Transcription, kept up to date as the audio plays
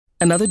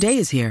Another day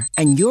is here,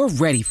 and you're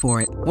ready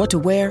for it. What to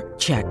wear?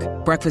 Check.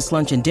 Breakfast,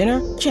 lunch, and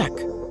dinner? Check.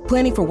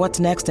 Planning for what's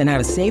next and how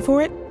to save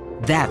for it?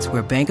 That's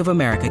where Bank of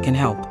America can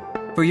help.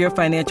 For your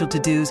financial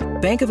to-dos,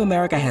 Bank of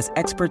America has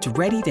experts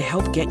ready to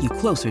help get you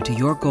closer to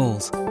your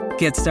goals.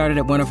 Get started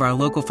at one of our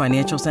local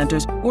financial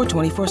centers or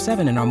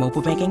 24/7 in our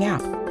mobile banking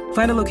app.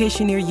 Find a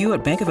location near you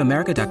at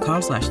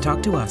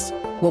bankofamerica.com/talktous.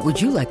 What would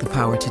you like the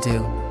power to do?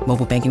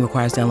 Mobile banking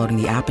requires downloading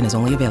the app and is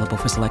only available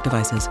for select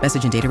devices.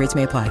 Message and data rates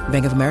may apply.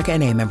 Bank of America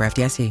N.A., member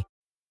FDIC.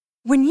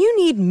 When you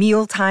need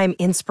mealtime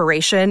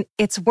inspiration,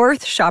 it's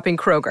worth shopping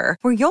Kroger,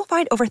 where you'll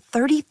find over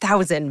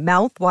 30,000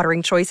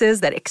 mouth-watering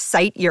choices that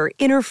excite your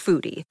inner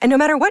foodie. And no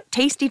matter what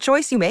tasty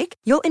choice you make,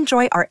 you'll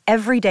enjoy our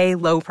everyday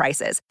low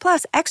prices,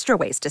 plus extra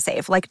ways to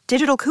save, like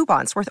digital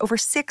coupons worth over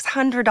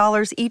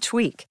 $600 each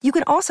week. You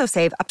can also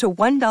save up to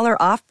 $1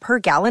 off per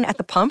gallon at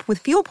the pump with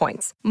fuel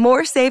points.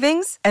 More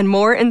savings and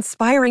more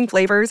inspiring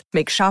flavors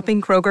make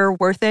shopping Kroger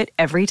worth it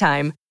every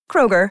time.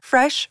 Kroger,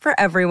 fresh for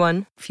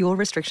everyone. Fuel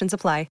restrictions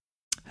apply.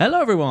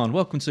 Hello everyone,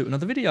 welcome to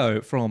another video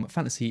from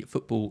Fantasy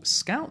Football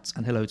Scout,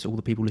 and hello to all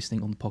the people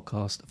listening on the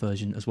podcast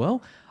version as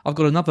well. I've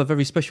got another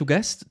very special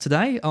guest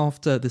today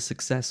after the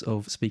success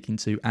of speaking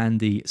to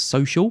Andy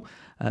Social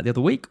the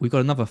other week. We've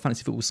got another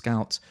Fantasy Football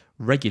Scout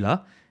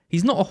regular.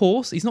 He's not a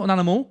horse, he's not an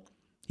animal,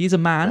 he's a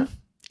man.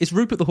 It's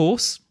Rupert the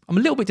horse. I'm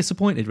a little bit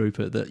disappointed,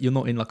 Rupert, that you're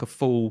not in like a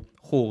full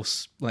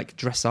horse, like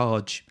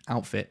dressage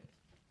outfit.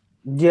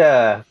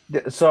 Yeah,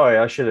 sorry,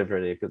 I should have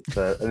really,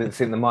 but I didn't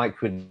think the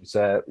mic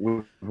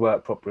would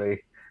work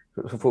properly.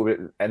 I thought we'd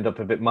end up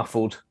a bit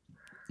muffled.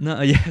 No,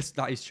 yes,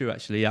 that is true,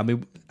 actually. I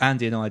mean,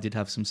 Andy and I did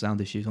have some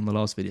sound issues on the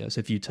last video, so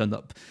if you turned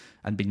up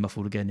and been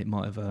muffled again, it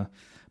might have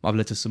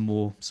led to some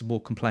more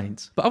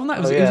complaints. But other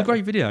than that, it was a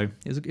great video.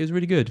 It was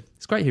really good.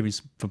 It's great hearing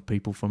from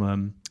people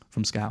from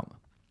Scout.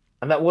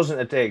 And that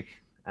wasn't a dig,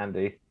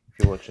 Andy, if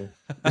you're watching.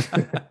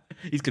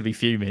 He's going to be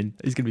fuming.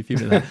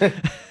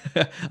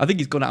 That. I think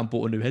he's gone out and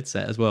bought a new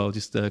headset as well,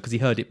 just because he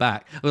heard it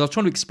back. I was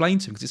trying to explain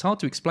to him, because it's hard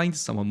to explain to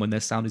someone when their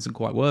sound isn't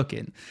quite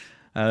working.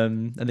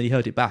 And then he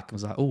heard it back and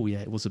was like, "Oh yeah,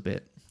 it was a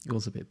bit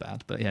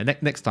bad." But yeah,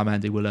 next time,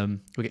 Andy, we'll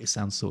get your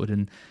sound sorted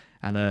and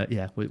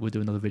we'll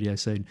do another video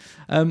soon.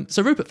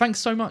 So Rupert, thanks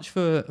so much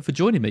for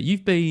joining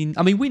me.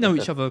 We know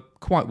each other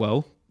quite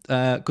well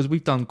because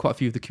we've done quite a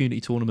few of the community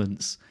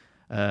tournaments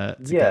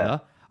together. Yeah.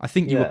 I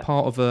think you were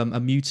part of a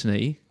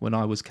mutiny when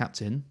I was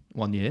captain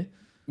one year.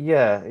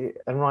 Yeah,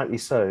 and rightly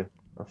so,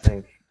 I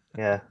think.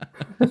 Yeah.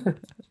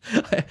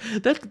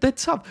 they're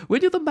tough.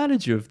 When you're the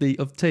manager of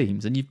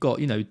teams and you've got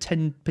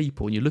 10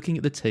 people and you're looking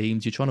at the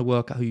teams, you're trying to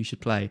work out who you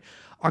should play.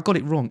 I got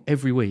it wrong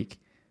every week.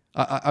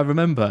 I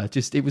remember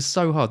it was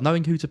so hard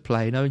knowing who to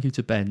play, knowing who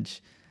to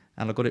bench,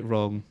 and I got it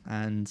wrong.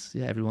 And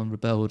yeah, everyone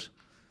rebelled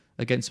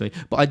against me.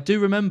 But I do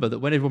remember that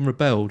when everyone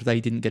rebelled,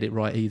 they didn't get it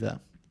right either.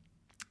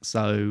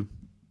 So.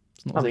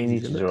 At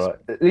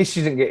least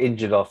you didn't get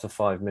injured after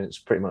 5 minutes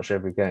pretty much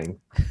every game.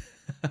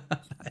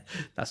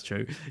 That's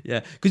true.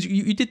 Yeah, because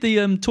you did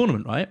the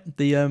tournament, right?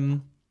 The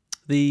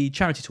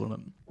charity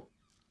tournament.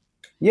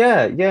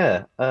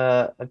 Yeah.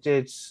 I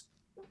did.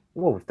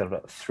 Well, we've done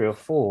about 3 or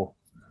 4.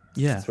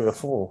 Yeah, 3 or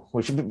 4.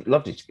 Which would be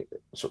lovely to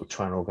sort of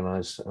try and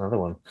organise another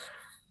one.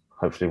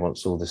 Hopefully,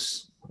 once all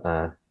this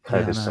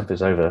COVID stuff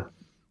is over.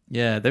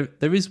 Yeah,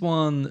 there is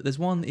one. There's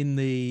one in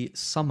the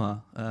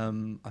summer.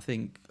 I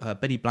think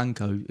Betty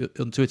Blanco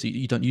on Twitter.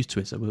 You don't use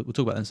Twitter. We'll talk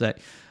about that in a sec.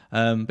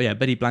 But yeah,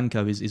 Betty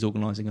Blanco is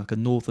organising like a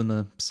North and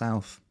a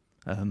South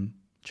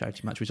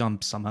charity match, which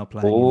I'm somehow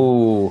playing.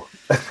 Oh,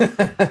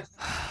 the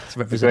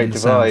Great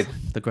Divide.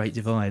 The Great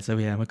Divide. So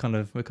yeah, we're kind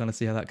of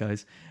see how that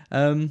goes.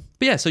 But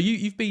yeah, so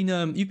you've been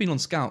on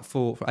Scout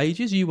for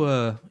ages.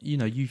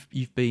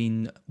 You've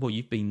been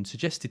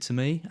suggested to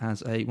me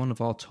as one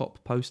of our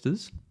top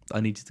posters that I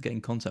needed to get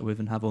in contact with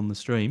and have on the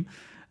stream.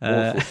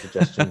 Awful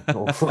suggestion.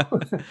 Awful.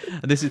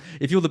 And this is,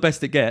 if you're the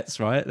best it gets,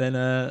 right? Then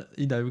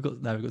we've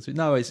got to.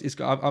 No, it's.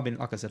 I mean,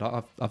 like I said,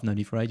 I've known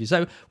you for ages.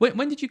 So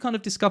when did you kind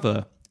of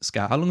discover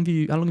Scout? How long have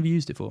you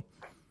used it for?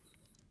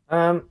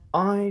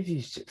 I've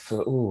used it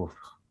for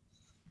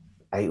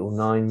 8 or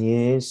 9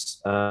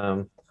 years.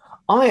 I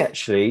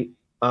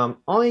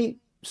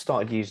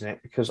started using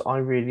it because I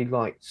really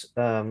liked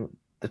the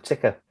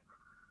ticker.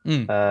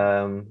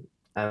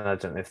 And I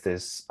don't know if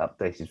there's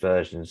updated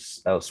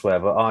versions elsewhere,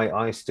 but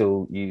I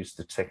still use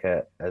the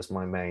ticker as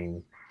my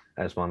main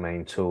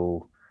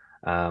tool,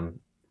 and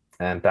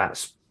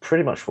that's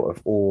pretty much what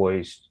I've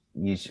always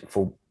used it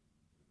for,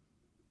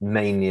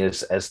 mainly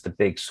as the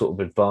big sort of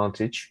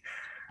advantage.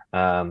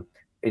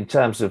 In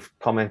terms of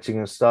commenting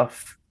and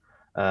stuff,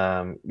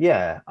 I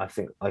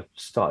think I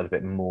started a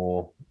bit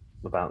more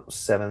about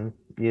 7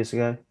 years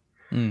ago.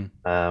 It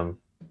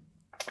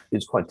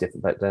was quite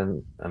different back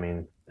then. I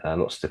mean,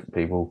 lots of different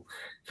people,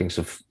 things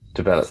have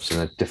developed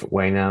in a different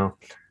way now.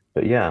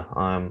 But yeah,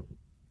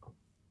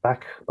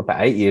 back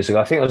about 8 years ago,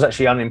 I think I was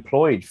actually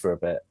unemployed for a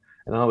bit,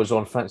 and I was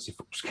on Fantasy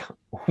Football Scout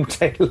all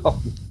day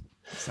long.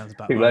 Sounds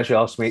about people right. actually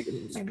asked me,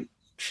 maybe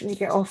shouldn't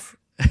you get off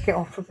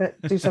a bit,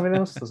 do something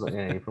else? I was like,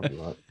 yeah, you're probably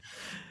right.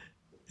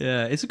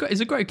 Yeah, it's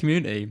a great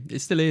community. It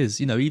still is.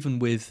 Even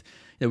with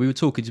we were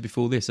talking to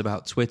before this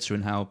about Twitter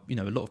and how a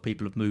lot of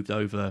people have moved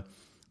over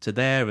to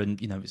there,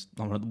 and it's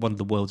one of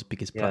the world's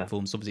biggest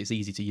platforms. Obviously, it's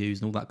easy to use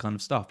and all that kind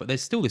of stuff. But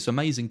there's still this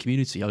amazing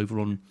community over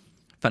on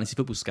Fantasy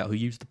Football Scout who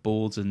use the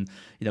boards, and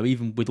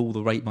even with all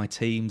the rate my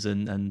teams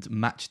and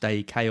match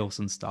day chaos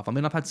and stuff. I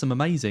mean, I've had some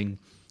amazing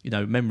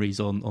memories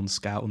on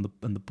Scout and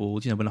the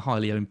boards. When a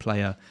highly owned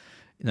player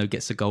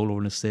gets a goal or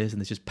an assist,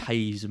 and there's just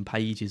pages and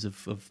pages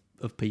of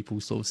people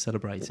sort of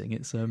celebrating.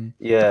 It's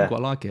I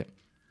quite like it.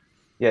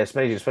 Yeah, it's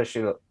amazing,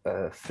 especially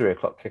 3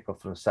 o'clock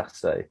kickoff on a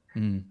Saturday.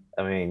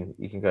 I mean,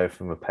 you can go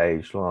from a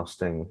page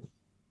lasting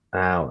an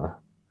hour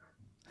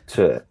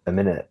to a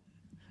minute.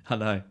 I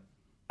know.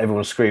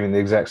 Everyone's screaming the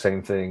exact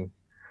same thing.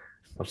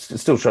 I'm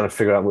still trying to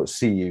figure out what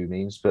CU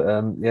means,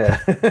 but yeah.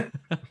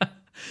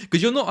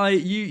 Because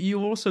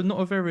you're also not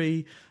a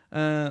very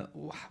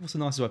what's the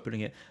nicest way of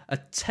putting it? A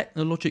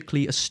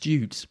technologically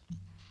astute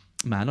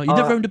man. You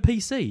never owned a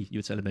PC, you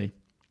were telling me.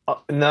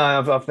 No,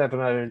 I've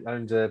never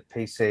owned a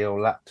PC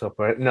or laptop.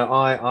 No,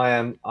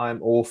 I'm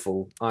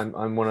awful.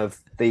 I'm one of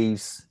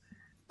these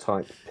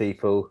type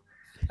people.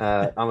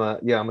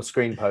 I'm a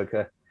screen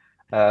poker.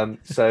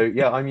 So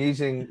yeah, I'm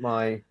using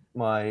my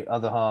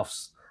other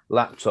half's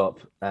laptop,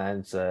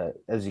 and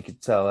as you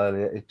could tell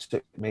earlier, it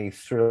took me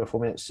 3 or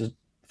 4 minutes to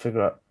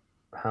figure out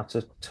how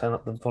to turn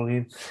up the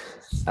volume.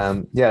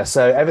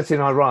 So everything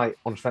I write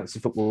on Fantasy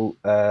Football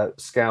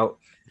Scout,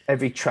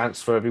 every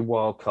transfer, every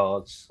wild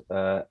cards,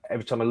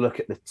 every time I look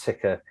at the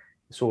ticker,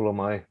 it's all on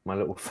my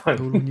little phone.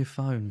 All on your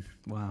phone.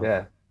 Wow.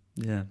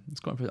 Yeah, it's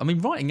quite impressive. I mean,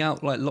 writing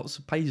out like lots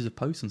of pages of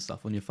posts and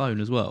stuff on your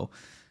phone as well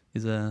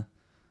is maybe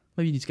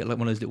you need to get like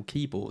one of those little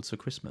keyboards for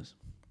Christmas.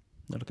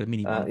 Like a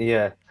mini one.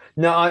 Yeah.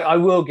 No, I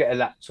will get a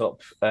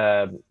laptop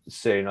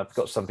soon. I've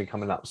got something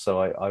coming up, so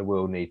I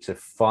will need to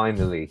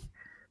finally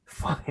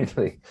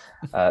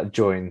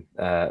join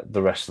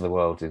the rest of the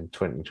world in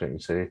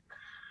 2022.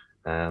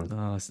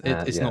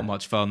 It's not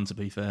much fun, to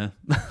be fair.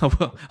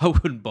 I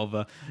wouldn't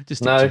bother.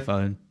 Just stick to your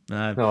phone.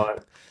 No.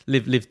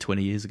 Live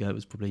 20 years ago.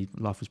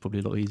 Life was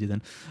probably a lot easier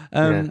then.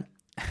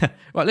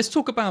 Right, let's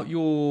talk about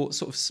your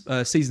sort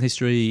of season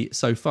history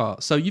so far.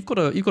 So you've got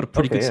a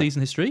pretty good season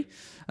history.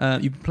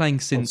 You've been playing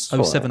since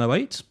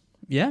 07-08,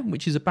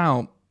 which is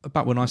about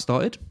when I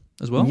started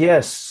as well.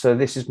 Yes, so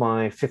this is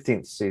my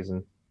 15th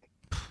season.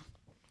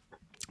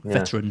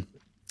 Veteran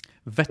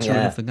of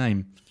the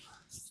game.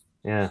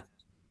 Yeah,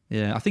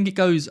 I think it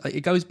goes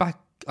back.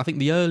 I think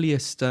the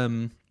earliest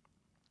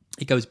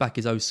it goes back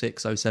is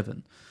 06,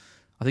 07.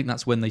 I think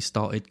that's when they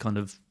started kind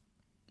of,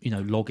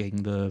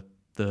 logging the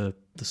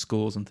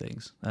scores and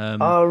things.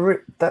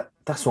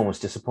 That's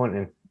almost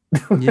disappointing.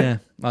 Yeah,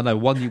 I know.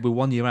 We're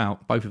 1 year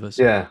out, both of us.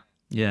 Yeah.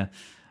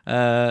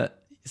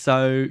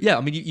 So yeah,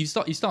 I mean, you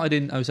started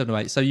in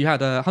 07-08, so you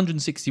had a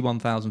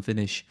 161,000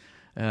 finish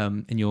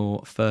in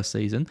your first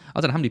season.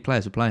 I don't know how many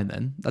players were playing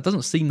then. That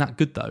doesn't seem that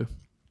good though.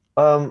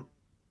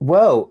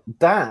 Well,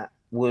 that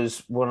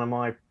was one of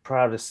my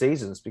proudest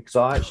seasons because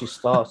I actually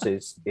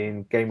started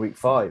in game week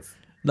 5.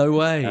 No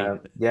way.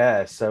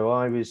 So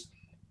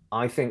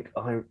I think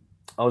I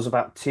was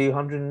about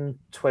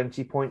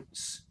 220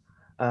 points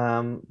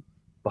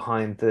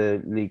behind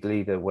the league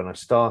leader when I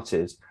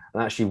started,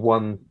 and actually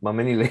won my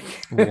mini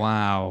league.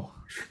 Wow.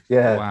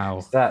 Yeah.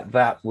 Wow.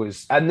 That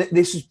was, and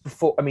this is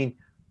before. I mean,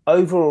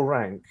 overall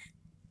rank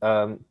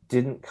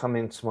didn't come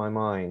into my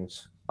mind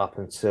up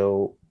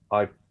until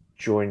I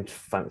joined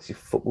Fantasy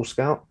Football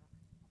Scout.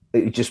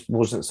 It just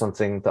wasn't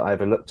something that I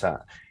ever looked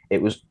at. It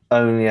was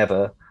only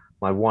ever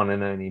my one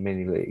and only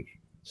mini league.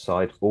 So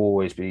I'd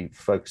always be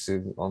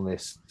focusing on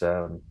this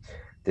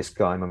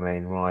guy, my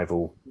main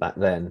rival back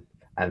then,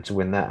 and to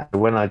win that.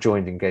 When I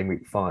joined in game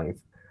week 5,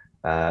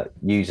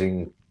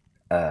 using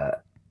a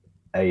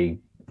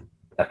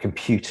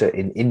computer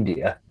in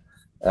India,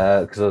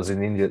 because I was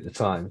in India at the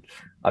time,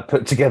 I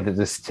put together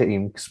this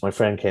team because my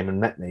friend came and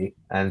met me,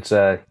 and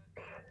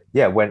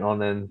went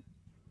on and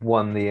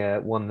won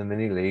the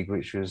mini league,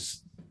 which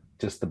was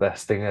just the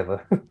best thing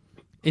ever.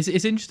 It's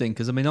interesting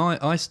because I mean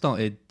I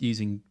started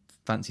using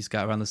Fantasy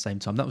Scout around the same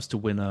time. That was to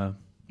win a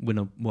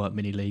work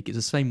mini league. It's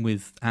the same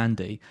with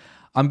Andy.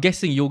 I'm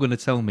guessing you're going to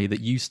tell me that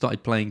you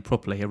started playing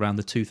properly around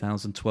the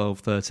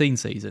 2012-13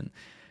 season,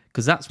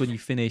 because that's when you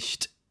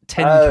finished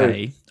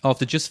 10k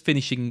after just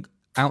finishing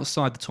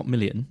outside the top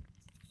million.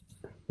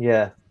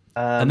 Yeah.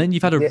 And then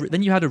you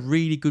had a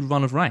really good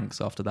run of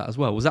ranks after that as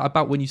well. Was that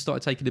about when you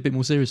started taking it a bit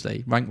more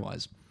seriously, rank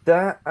wise?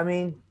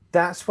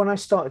 That's when I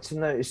started to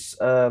notice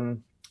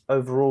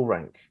overall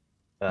rank.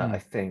 I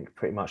think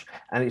pretty much,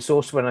 and it's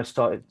also when I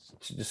started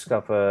to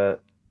discover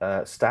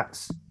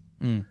stats.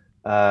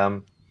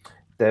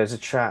 There's a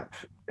chap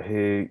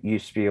who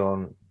used to be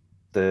on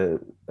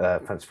the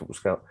Fantasy Football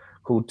Scout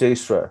called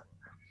Dusra,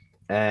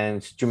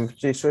 and do you remember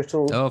Dusra at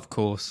all? Oh, of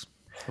course.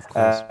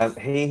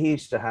 He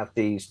used to have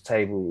these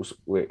tables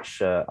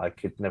which I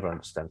could never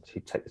understand.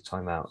 He'd take the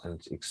time out and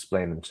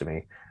explain them to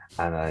me,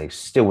 and I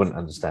still wouldn't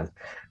understand.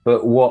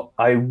 But what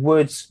I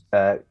would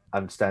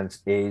understand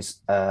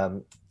is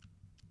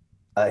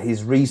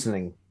his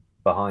reasoning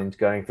behind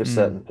going for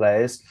certain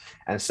players,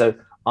 and so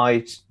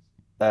I'd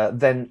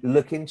then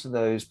look into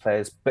those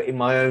players, but in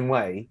my own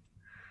way,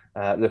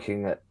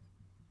 looking at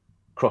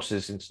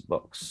crosses into the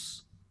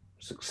box,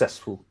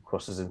 successful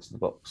crosses into the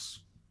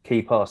box,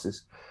 key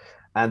passes,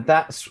 and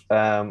that's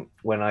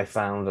when I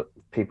found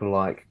people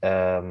like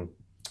Tadic's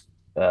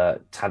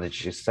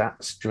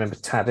stats. Do you remember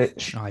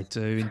Tadic? I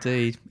do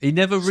indeed. He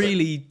never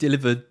really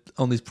delivered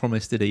on his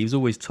promise, did he? He was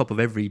always top of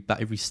every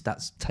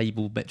stats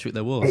table metric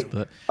there was.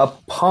 But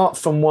apart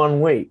from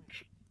 1 week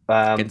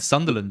against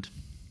Sunderland,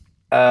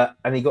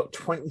 and he got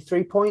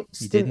 23 points.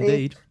 He did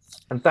indeed,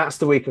 and that's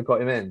the week I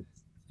got him in.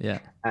 Yeah,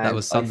 and that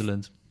was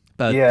Sunderland.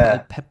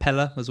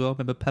 Pella as well.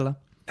 Remember Pella?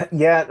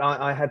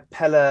 I had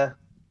Pella,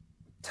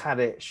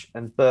 Tadic,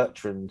 and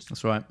Bertrand.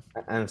 That's right.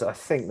 And I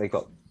think they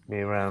got me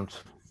around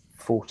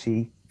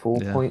 44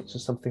 points or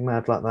something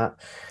mad like that.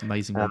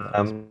 Amazing.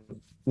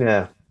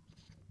 Yeah.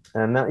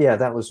 And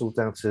that was all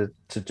down to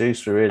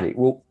Deucer, really.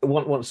 Well,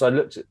 once I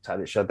looked at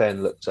Tadic, I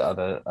then looked at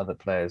other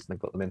players and I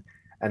got them in.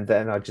 And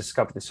then I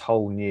discovered this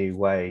whole new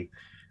way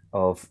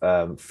of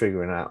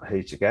figuring out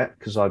who to get,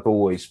 because I've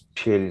always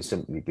purely and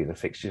simply been a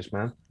fixtures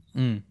man.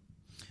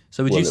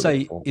 So would you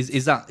say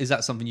is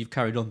that something you've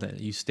carried on then? Are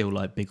you still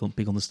like big on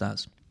the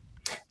stats?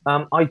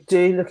 I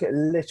do look at a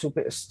little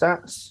bit of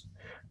stats,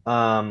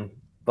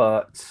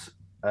 but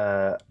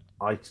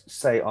I'd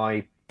say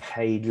I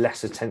paid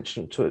less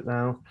attention to it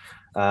now,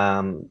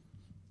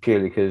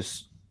 purely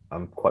because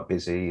I'm quite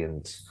busy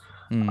and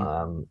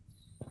not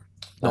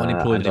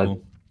unemployed anymore.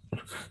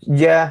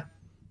 Yeah,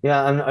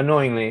 and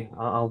annoyingly,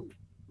 I'll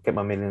get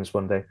my millions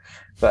one day.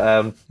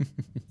 But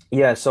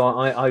so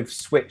I've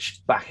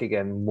switched back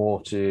again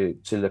more to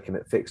looking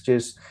at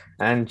fixtures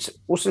and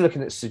also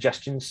looking at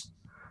suggestions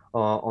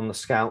on the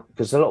Scout,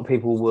 because a lot of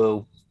people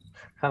will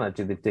kind of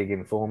do the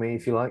digging for me,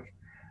 if you like.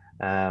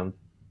 And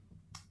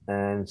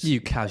you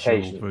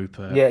casual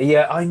Rupert.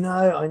 Yeah, I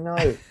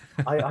know.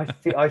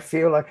 I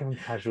feel like I'm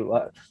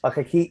casual. Like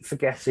I keep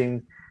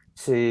forgetting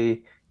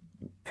to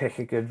pick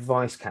a good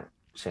vice captain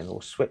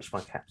or switch my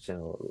captain,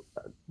 or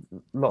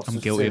I'm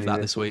guilty of that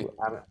this week.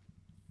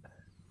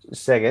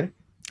 Say again.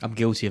 I'm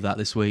guilty of that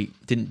this week.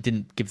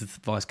 Didn't give the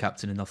vice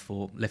captain enough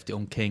thought. Left it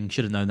on King.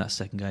 Should have known that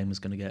second game was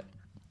going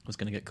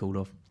to get called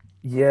off.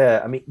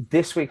 Yeah, I mean,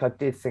 this week I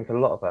did think a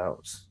lot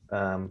about,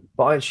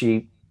 but I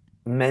actually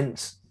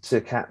meant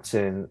to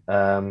captain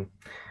De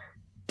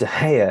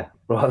Gea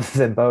rather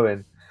than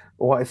Bowen.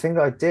 What I think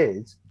I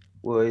did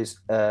was,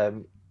 I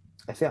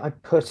think I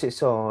put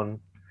it on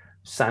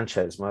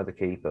Sanchez, my other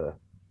keeper,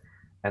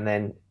 and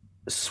then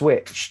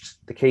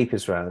switched the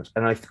keepers round.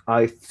 And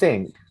I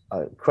think,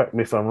 correct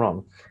me if I'm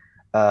wrong,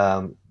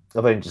 I've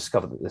only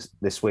discovered it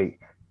this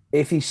week.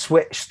 If you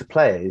switch the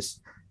players,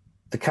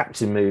 the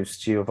captain moves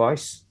to your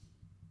vice.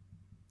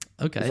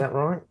 Okay, is that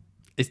right?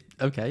 It's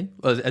okay.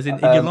 Well, as in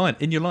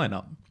your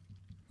lineup.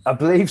 I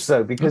believe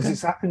so, because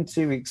it's happened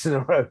 2 weeks in a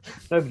row.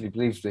 Nobody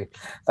believes me,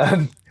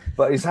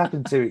 but it's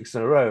happened 2 weeks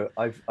in a row.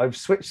 I've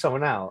switched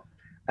someone out,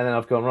 and then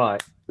I've gone,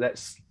 right.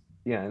 Let's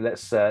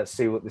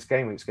see what this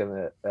game week's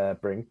going to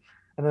bring.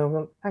 And then I'm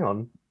going, hang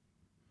on,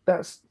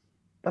 that's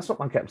not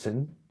my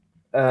captain.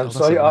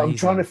 So I'm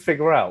trying to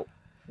figure out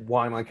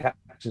why my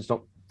captain's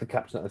not the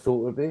captain that I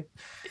thought it would be.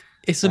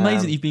 It's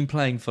amazing that you've been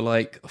playing for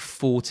like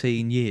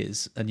 14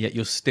 years and yet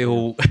you're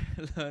still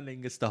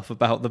learning stuff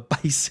about the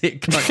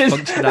basic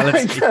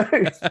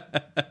functionality.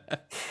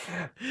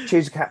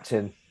 Choose a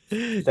captain.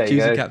 Choose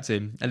a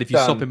captain. And if you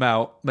swap him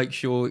out, make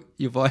sure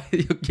your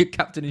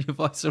captain and your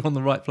vice are on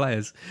the right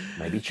players.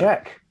 Maybe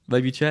check.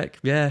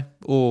 Yeah.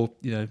 Or,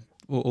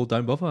 or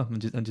don't bother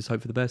and just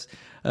hope for the best.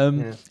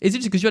 It's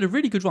interesting because you had a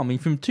really good run. I mean,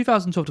 from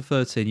 2012 to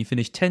 13, you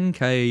finished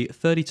 10K,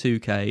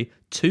 32K,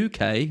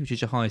 2K, which is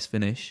your highest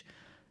finish,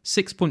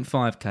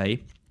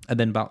 6.5K, and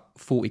then about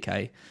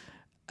 40K.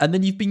 And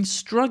then you've been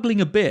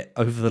struggling a bit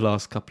over the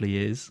last couple of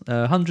years.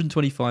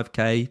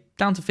 125K,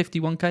 down to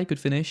 51K, good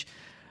finish.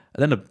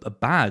 And then a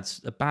bad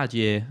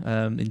year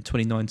in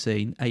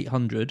 2019,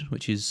 800,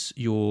 which is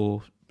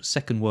your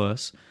second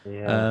worst.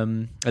 Yeah.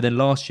 And then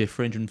last year,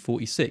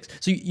 346.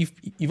 So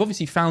you've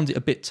obviously found it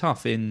a bit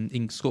tough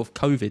in sort of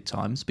COVID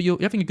times, but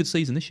you're having a good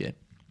season this year.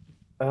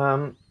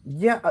 Well,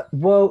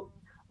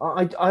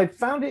 I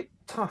found it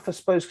tough, I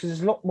suppose, because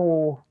there's a lot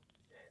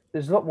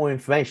more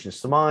information.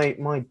 So my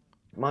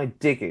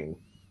digging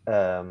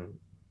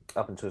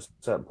up until a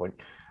certain point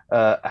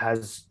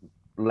has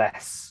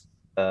less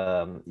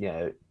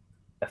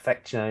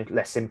effect,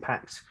 less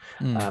impact,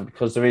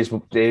 because there is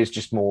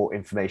just more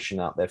information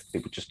out there for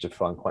people just to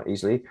find quite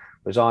easily.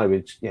 Whereas I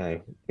would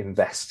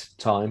invest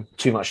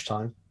too much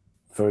time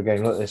for a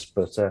game like this.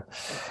 But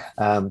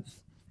don't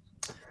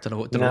know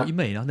what you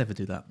mean. I'll never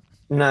do that.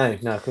 No,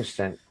 of course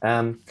you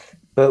don't.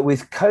 But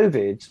with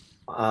COVID,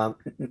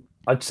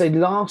 I'd say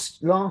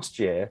last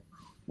year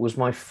was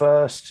my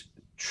first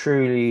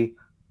truly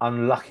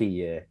unlucky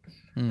year.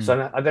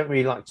 So I don't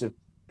really like to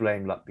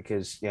blame luck,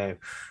 because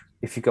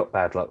if you got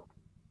bad luck,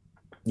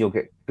 you'll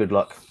get good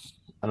luck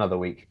another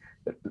week.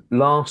 But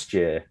last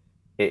year,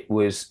 it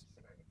was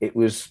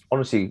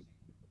honestly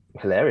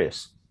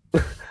hilarious.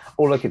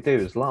 all I could do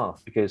was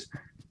laugh because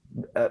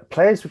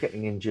players were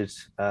getting injured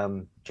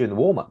during the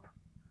warm up,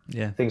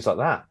 things like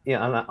that.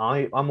 Yeah, and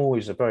I'm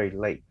always a very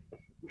late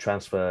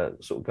transfer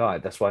sort of guy.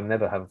 That's why I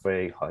never have a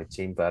very high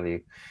team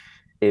value.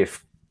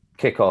 If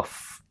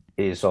kickoff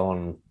is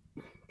on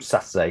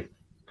Saturday,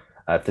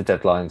 the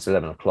deadline's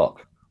 11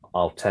 o'clock,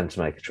 I'll tend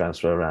to make a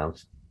transfer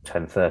around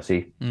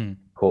 10:30,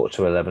 quarter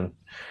to 11,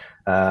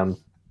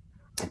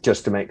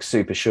 just to make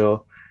super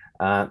sure.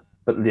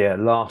 But yeah,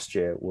 last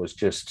year was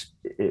just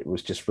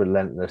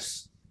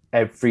relentless.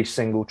 Every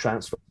single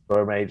transfer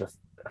I made,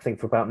 I think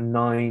for about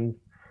 9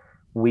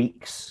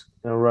 weeks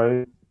in a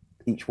row,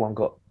 each one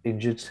got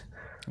injured.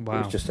 Wow. It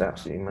was just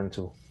absolutely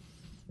mental.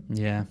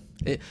 Yeah,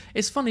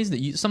 it's funny, isn't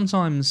it?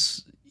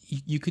 Sometimes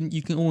you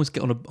can always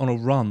get on a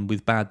run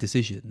with bad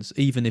decisions,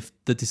 even if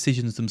the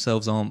decisions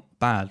themselves aren't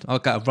bad. I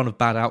get a run of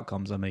bad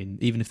outcomes. I mean,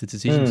 even if the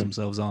decisions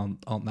themselves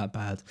aren't that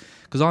bad.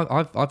 Because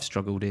I've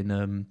struggled in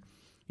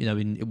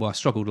I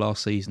struggled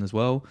last season as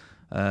well.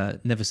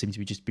 Never seemed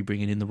to be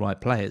bringing in the right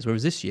players.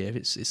 Whereas this year,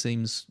 it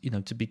seems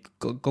to be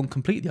gone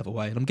completely the other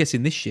way. And I'm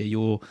guessing this year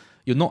you're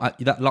not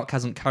that luck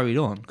hasn't carried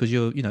on because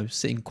you're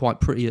sitting quite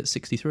pretty at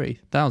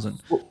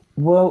 63,000.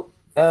 Well,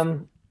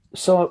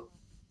 so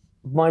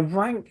my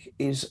rank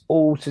is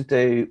all to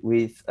do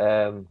with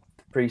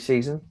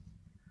pre-season,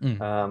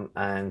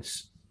 and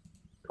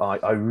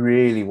I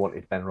really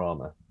wanted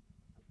Benrahma.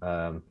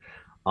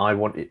 I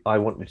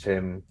wanted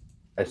him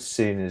as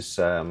soon as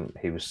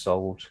he was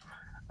sold.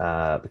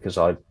 Because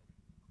I've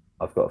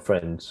got a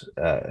friend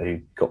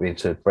who got me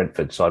into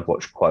Brentford, so I'd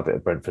watched quite a bit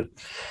of Brentford.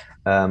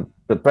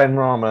 But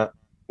Benrahma,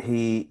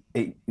 he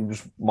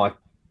was my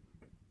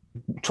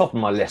top of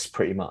my list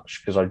pretty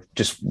much because I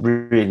just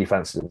really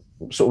fancied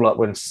him. Sort of like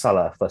when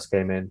Salah first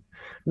came in.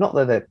 Not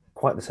that they're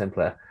quite the same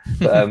player,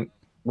 but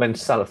when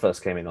Salah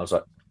first came in, I was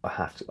like,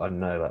 I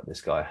know about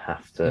this guy. I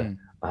have to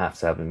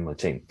have him in my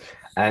team.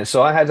 And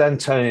so I had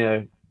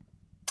Antonio,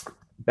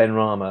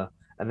 Benrahma,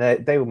 and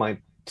they were my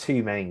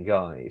 2 main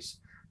guys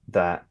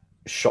that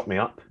shot me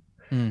up.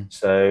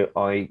 So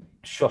I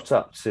shot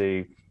up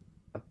to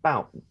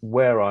about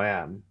where I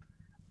am,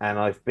 and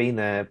I've been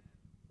there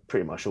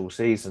pretty much all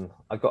season.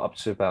 I got up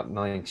to about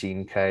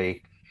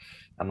 19k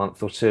a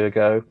month or 2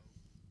 ago,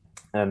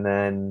 and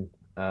then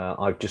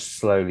I've just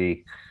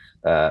slowly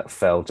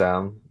fell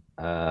down.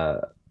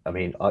 I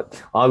mean,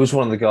 I was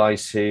one of the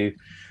guys who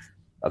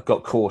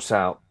got caught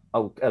out.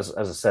 As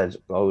I said,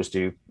 I always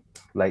do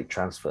late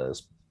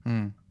transfers.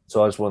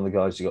 So I was one of the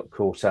guys who got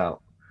caught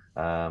out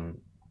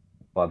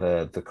by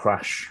the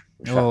crash.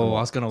 Oh, I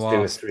was going to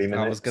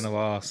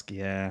ask.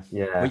 Yeah.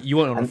 Well, you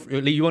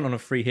weren't on a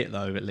free hit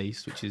though, at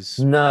least, which is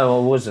no,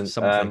 I wasn't.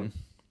 Something.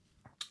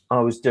 I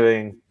was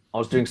doing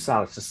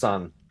Salah to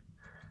Son.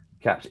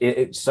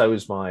 So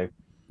was one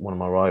of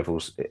my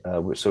rivals.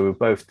 So we were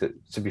both,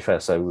 to be fair,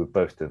 we were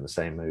both doing the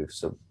same move.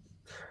 So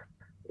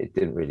it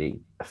didn't really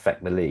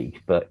affect the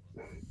league, but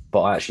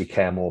I actually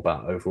care more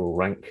about overall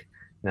rank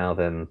now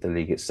than the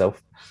league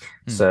itself.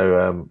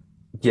 So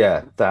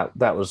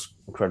that was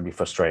incredibly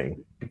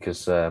frustrating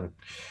because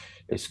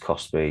it's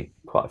cost me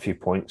quite a few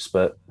points,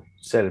 but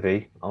c'est la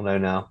vie, I'll know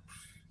now.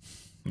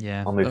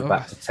 Yeah, I'll move it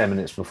back to 10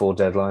 minutes before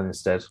deadline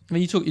instead. I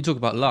mean, you talk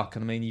about luck,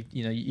 and I mean,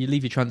 you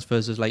leave your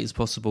transfers as late as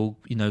possible,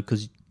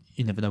 because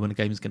you never know when a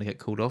game is going to get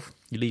called off.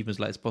 You leave them as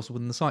late as possible,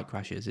 and the site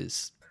crashes.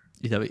 It's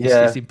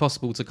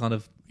impossible to kind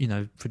of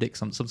predict.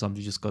 Sometimes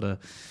you just got to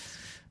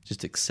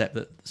just accept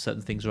that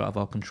certain things are out of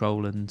our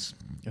control and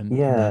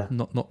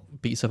not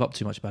beat yourself up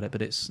too much about it.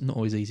 But it's not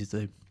always easy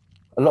to do.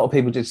 A lot of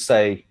people did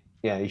say,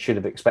 you should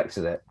have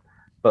expected it,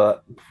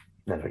 but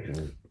never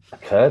even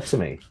occurred to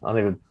me.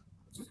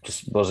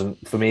 Just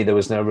wasn't for me. There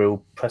was no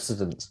real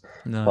precedent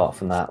apart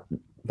from that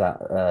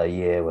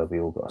year where we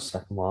all got a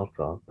second wild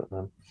card. But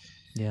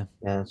it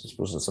just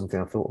wasn't something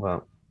I thought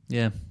about.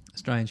 Yeah,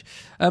 strange.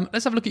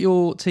 Let's have a look at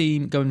your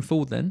team going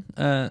forward then,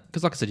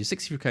 because like I said, you're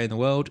 63k in the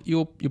world.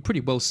 You're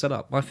pretty well set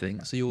up, I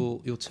think. So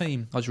your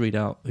team, I'll just read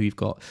out who you've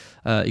got.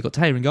 You've got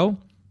Tahir in goal.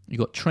 You've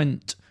got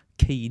Trent,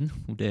 Keane,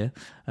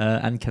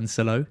 and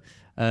Cancelo.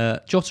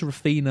 Jota,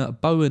 Rafinha,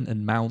 Bowen,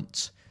 and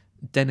Mount.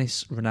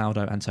 Dennis,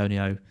 Ronaldo,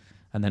 Antonio.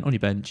 And then on your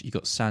bench, you've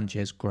got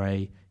Sanchez,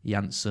 Gray,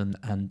 Janssen,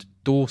 and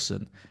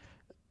Dawson.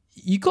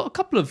 You got a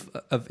couple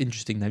of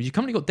interesting names. You've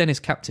currently got Dennis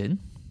captain,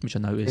 which I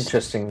know is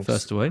interesting.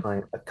 First away,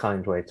 a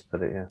kind way to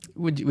put it. Yeah.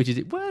 Which is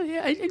it? Well,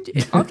 yeah.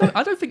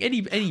 I don't think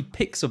any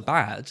picks are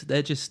bad.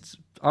 They're just,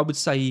 I would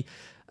say,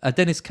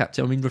 Dennis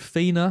captain. I mean,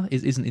 Rafinha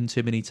isn't in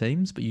too many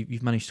teams, but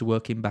you've managed to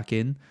work him back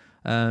in.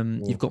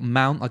 You've got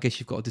Mount. I guess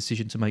you've got a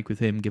decision to make with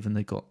him, given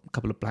they've got a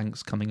couple of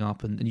blanks coming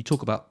up, and you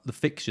talk about the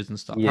fixtures and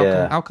stuff.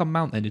 Yeah. How come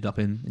Mount ended up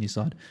in your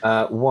side?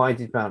 Why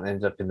did Mount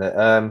end up in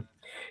there?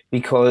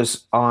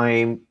 Because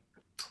I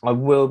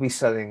will be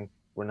selling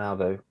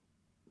Ronaldo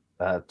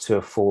to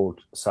afford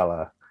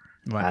Salah,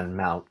 right, and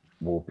Mount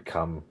will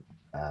become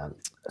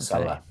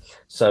Salah. Okay.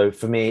 So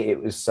for me,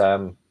 it was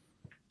I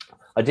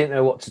didn't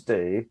know what to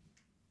do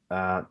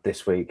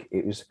this week.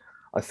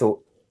 I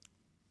thought,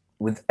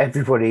 with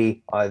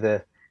everybody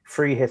either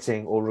free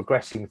hitting or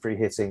regretting free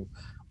hitting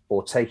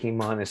or taking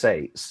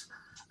 -8s,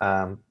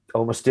 I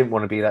almost didn't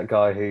want to be that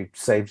guy who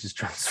saves his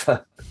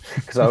transfer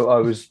because I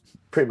was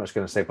pretty much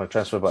going to save my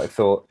transfer, but I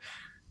thought,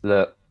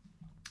 look,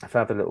 if I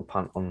have a little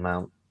punt on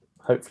Mount,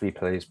 hopefully he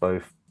plays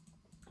both.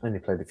 Only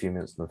played a few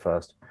minutes in the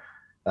first.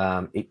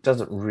 It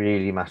doesn't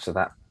really matter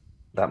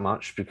that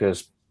much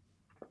because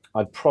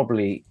I'd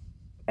probably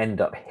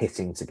end up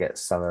hitting to get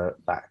Salah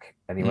back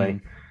anyway.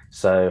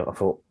 So I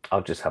thought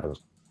I'll just have a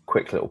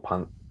quick little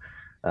punt.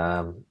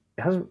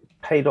 It hasn't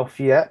paid off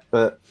yet,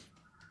 but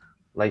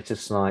later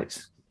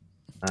tonight.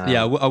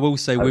 I will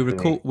say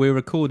hopefully. we're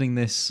recording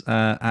this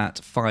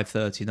at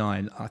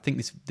 5:39. I think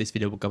this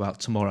video will go out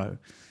tomorrow,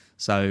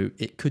 so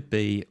it could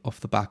be off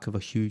the back of a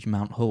huge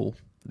Mount haul.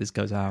 This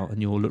goes out,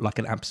 and you'll look like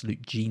an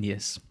absolute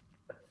genius.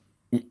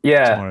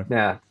 Yeah, tomorrow.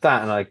 yeah,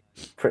 that, and I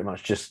pretty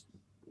much just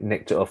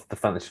nicked it off the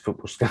fantasy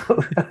football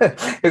scout.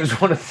 It was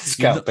one of the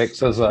scout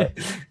picks. I was like,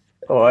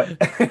 all right.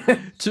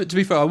 To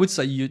be fair, I would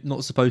say you're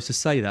not supposed to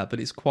say that, but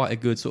it's quite a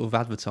good sort of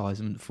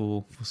advertisement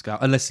for Scout,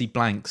 unless he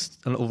blanks,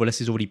 or unless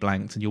he's already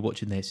blanked, and you're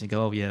watching this and you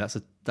go, "Oh yeah,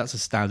 that's a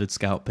standard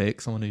Scout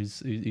pick, someone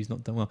who's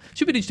not done well."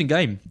 Should be an interesting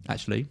game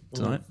actually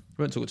tonight.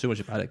 We won't talk too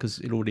much about it because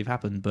it'll already have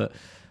happened, but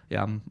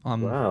yeah,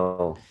 I'm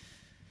Well,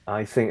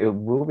 I think it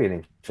will be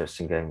an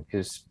interesting game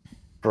because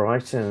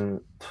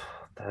Brighton,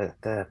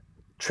 they're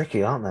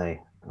tricky, aren't they?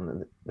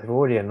 And they've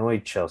already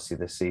annoyed Chelsea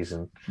this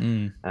season.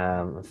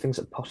 The things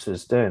that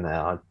Potter's doing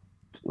there, I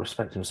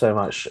respect him so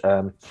much.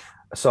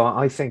 So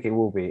I think it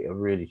will be a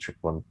really tricky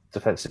one.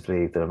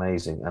 Defensively, they're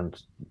amazing,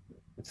 and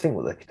think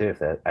what they could do if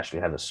they actually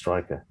had a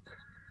striker.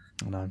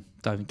 Oh no,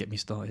 don't get me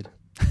started.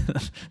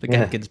 The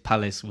game against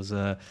Palace was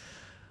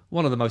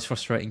one of the most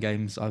frustrating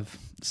games I've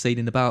seen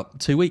in about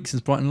 2 weeks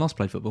since Brighton last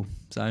played football.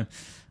 So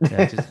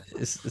yeah,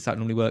 it's how it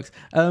normally works.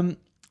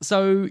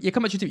 So yeah,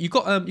 come back to your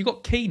team. You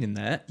got Keane in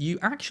there. You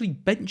actually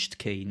benched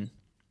Keane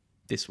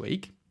this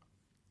week,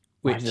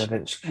 which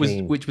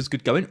was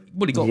good going.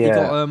 Well, he got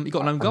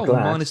an own goal,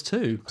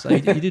 -2, so you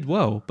did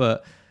well.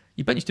 But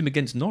you benched him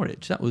against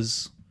Norwich. That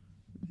was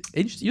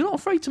interesting. You're not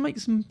afraid to make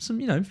some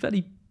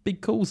fairly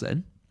big calls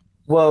then.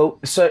 Well,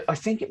 so I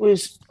think it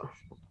was.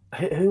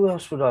 Who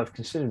else would I have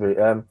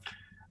considered?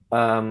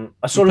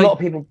 I saw a lot of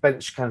people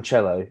bench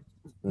Cancelo.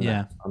 No,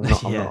 yeah,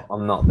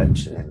 I'm not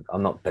benching him.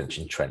 I'm not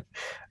benching Trent.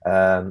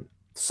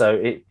 So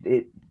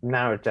it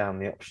narrowed down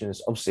the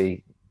options.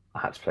 Obviously, I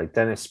had to play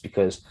Dennis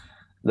because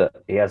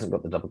look, he hasn't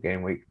got the double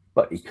game week,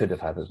 but he could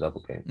have had a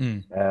double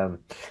game.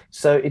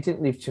 So it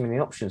didn't leave too many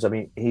options. I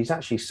mean, he's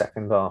actually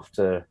second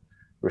after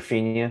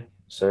Rafinha.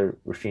 So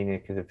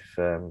Rafinha could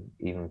have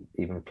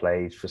even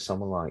played for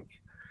someone like.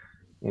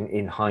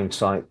 In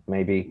hindsight,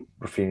 maybe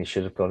Rafinha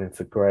should have gone in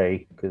for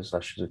Gray because I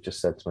should have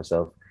just said to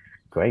myself,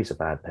 Gray's a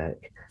bad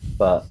pick.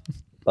 But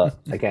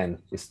again,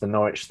 it's the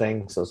Norwich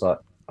thing. So I was like,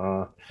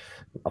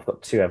 I've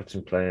got 2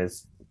 Everton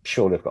players.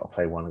 Surely I've got to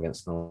play one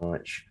against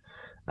Norwich.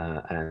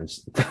 And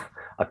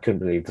I couldn't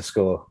believe the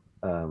score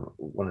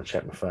when I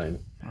checked my phone.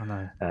 I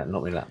know.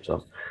 Not my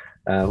laptop.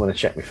 When I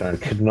checked my phone, I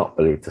could not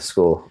believe the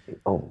score.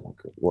 Oh my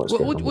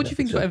God! What do you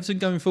think about Everton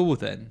going forward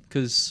then?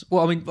 Because,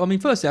 well, I mean,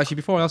 firstly, actually,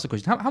 before I ask the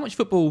question, how much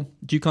football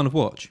do you kind of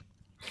watch?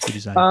 Would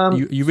you say are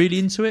you really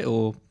into it,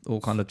 or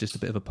kind of just a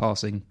bit of a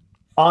passing?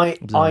 I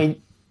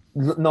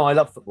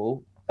love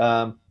football,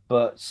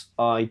 but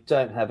I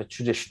don't have a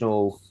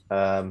traditional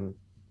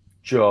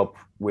job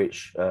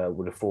which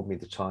would afford me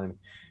the time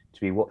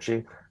to be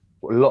watching.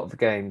 A lot of the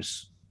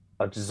games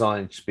are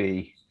designed to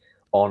be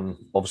on,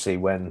 obviously,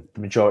 when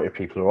the majority of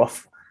people are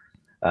off.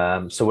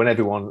 So when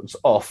everyone's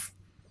off,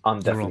 I'm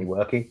definitely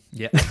working.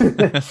 Yeah.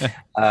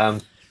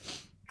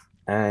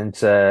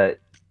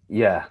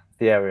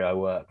 The area I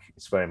work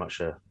is very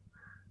much a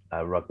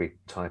rugby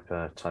type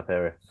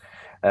area.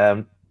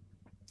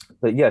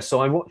 But yeah, so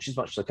I watch as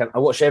much as I can. I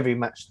watch every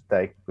match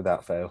today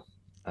without fail.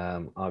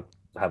 I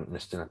haven't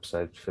missed an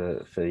episode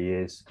for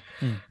years.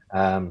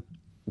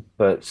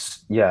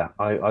 But yeah,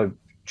 I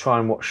try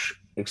and watch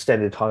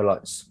extended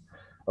highlights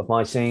of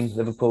my team,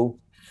 Liverpool.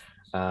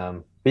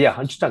 But yeah,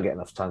 I just don't get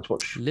enough time to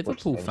watch.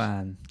 Liverpool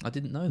fan. I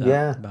didn't know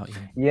that about you.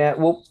 Yeah,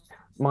 well,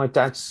 my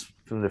dad's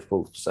from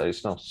Liverpool, so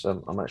it's not.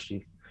 I'm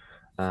actually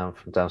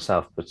from down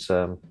south, but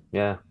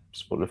yeah,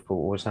 support Liverpool,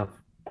 always have.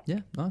 Yeah,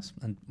 nice.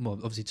 And well,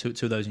 obviously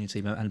two of those in your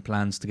team and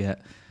plans to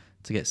get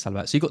Salah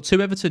back. So you've got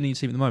 2 Everton in your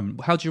team at the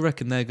moment. How do you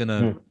reckon they're going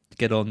to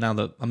get on now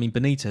that, I mean,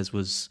 Benitez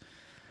was...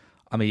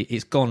 I mean,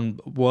 it's gone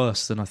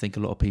worse than I think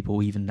a lot of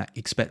people even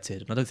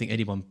expected. And I don't think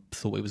anyone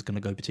thought it was going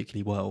to go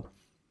particularly well.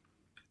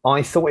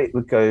 I thought it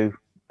would go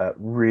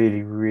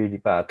really, really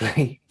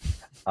badly.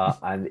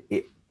 And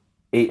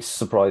it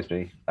surprised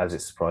me as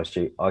it surprised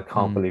you. I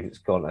can't believe it's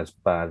gone as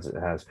bad as it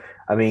has.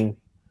 I mean,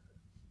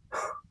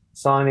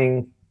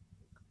 signing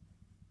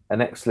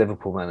an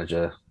ex-Liverpool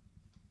manager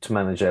to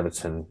manage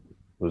Everton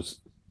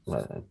was,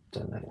 I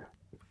don't know.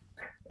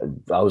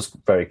 I was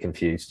very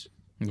confused.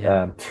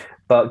 Yeah.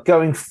 But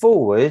going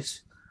forward,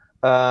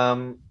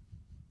 even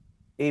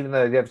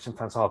though the Everton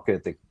fans are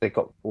good, they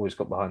always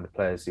got behind the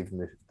players,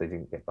 even if they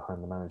didn't get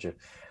behind the manager.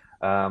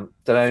 Don't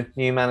know,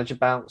 new manager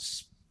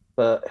bounce,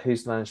 but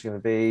who's the manager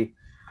going to be?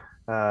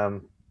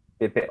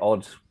 Be a bit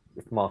odd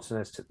if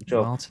Martinez took the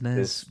job.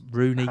 Martinez,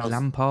 Rooney,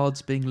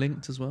 Lampard's being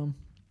linked as well.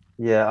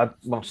 Yeah,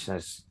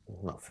 Martinez,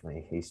 not for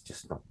me. He's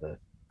just not the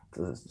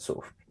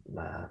sort of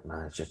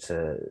manager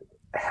to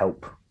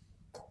help.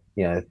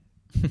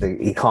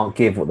 He can't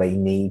give what they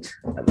need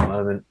at the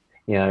moment.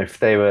 If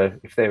they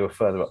were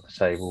further up the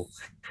table,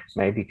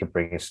 maybe he could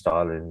bring his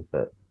style in,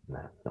 but no,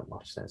 not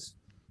Martinez.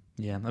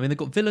 Yeah, I mean, they've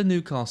got Villa,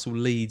 Newcastle,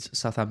 Leeds,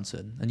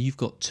 Southampton, and you've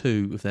got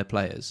 2 of their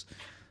players.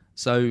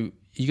 So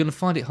you're going to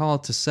find it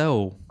hard to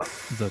sell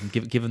them,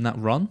 given that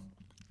run?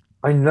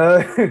 I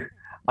know.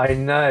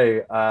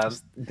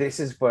 This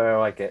is where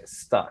I get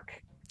stuck.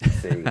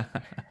 See,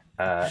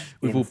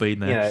 we've all been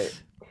there.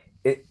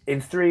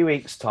 In 3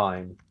 weeks'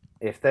 time,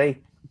 if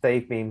they've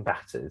been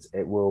battered,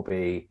 it will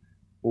be,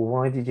 well,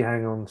 why did you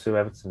hang on to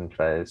Everton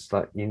players?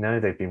 Like,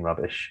 they've been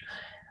rubbish.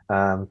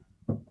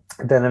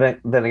 Then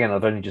again,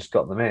 I've only just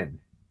got them in.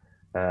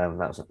 That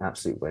was an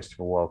absolute waste of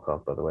a wild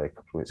card, by the way, a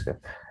couple of weeks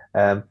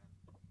ago.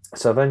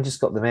 So I've only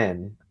just got them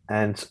in,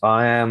 and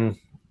I am,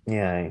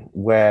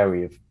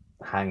 wary of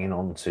hanging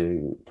on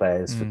to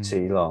players for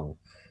too long.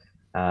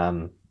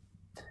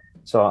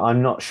 So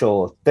I'm not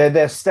sure.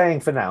 They're staying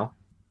for now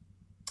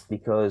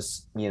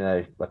because,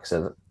 like I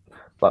said,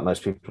 like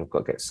most people, I've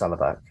got to get Salah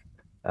back.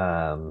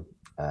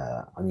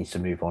 I need to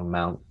move on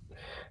Mount.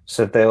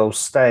 So they'll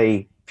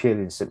stay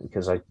purely and simply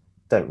because I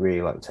don't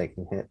really like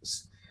taking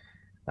hits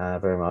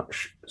very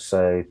much.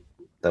 So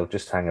they'll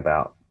just hang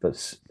about.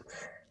 But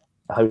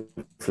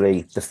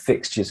hopefully the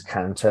fixtures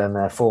can turn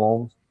their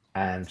form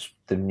and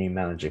the new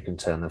manager can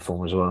turn their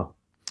form as well.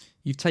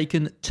 You've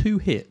taken 2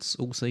 hits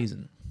all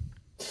season.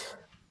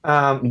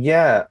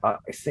 Yeah, I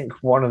think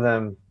one of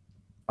them,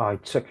 I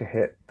took a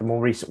hit. The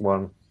more recent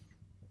one,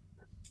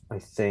 I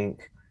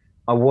think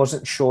I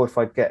wasn't sure if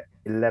I'd get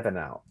 11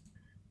 out.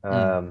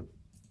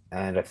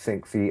 And I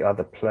think the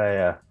other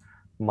player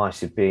might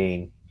have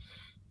been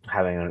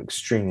having an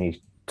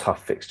extremely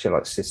tough fixture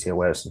like City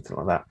away or something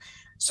like that.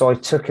 So I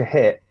took a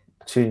hit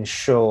to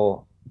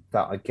ensure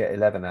that I'd get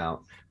 11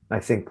 out. And I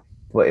think,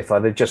 well, if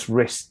I'd have just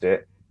risked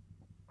it,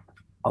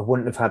 I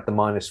wouldn't have had the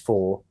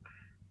 -4.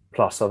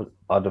 Plus,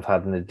 I'd have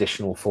had an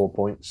additional 4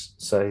 points.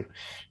 So,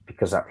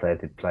 because that player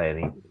did play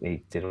and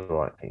he did all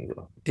right.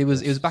 It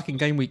was back in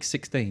game week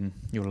 16,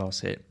 your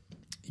last hit.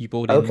 You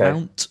brought in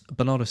Mount,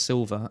 Bernardo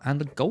Silva,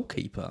 and a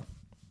goalkeeper,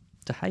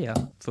 De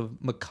Gea, for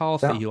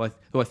McCarthy, who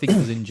I think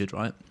was injured,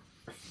 right?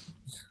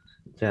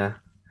 Yeah.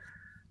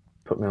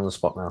 Put me on the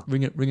spot now.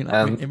 Ringing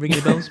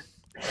the bells?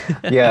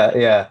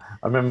 Yeah.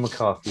 I remember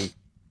McCarthy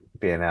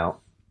being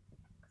out.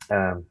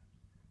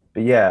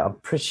 But yeah, I'm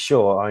pretty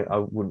sure I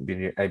wouldn't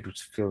be able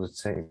to field the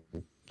team.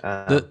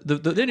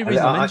 The only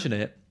reason I mention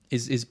it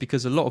is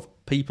because a lot of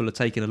people are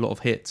taking a lot of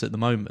hits at the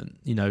moment,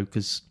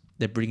 because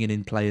they're bringing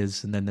in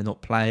players and then they're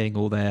not playing,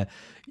 or they're,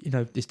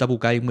 it's double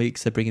game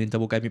weeks, they're bringing in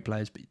double game week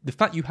players. But the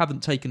fact you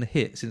haven't taken a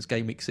hit since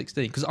game week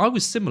 16, because I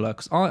was similar,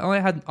 because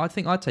I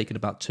think I'd taken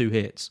about 2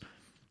 hits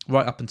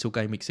right up until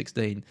game week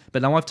 16,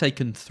 but now I've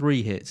taken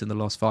 3 hits in the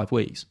last 5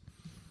 weeks.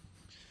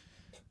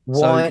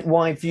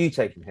 Why have you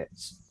taken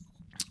hits?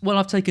 Well,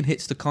 I've taken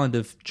hits to kind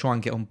of try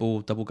and get on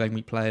board double game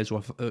week players,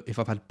 or if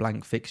I've had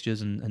blank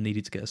fixtures and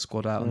needed to get a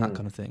squad out and that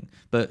kind of thing.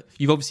 But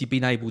you've obviously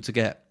been able to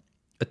get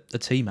a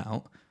team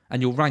out,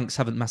 and your ranks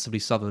haven't massively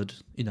suffered,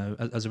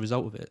 as a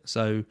result of it.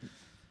 So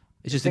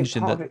it's just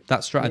interesting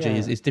that strategy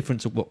is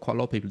different to what quite a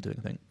lot of people are doing,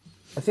 I think.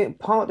 I think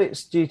part of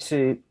it's due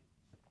to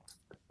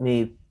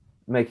me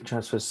making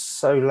transfers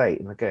so late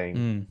in the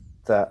game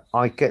that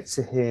I get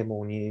to hear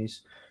more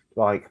news.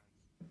 Like,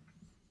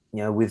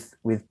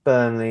 with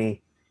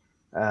Burnley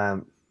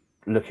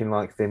looking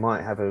like they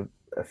might have a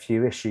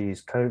few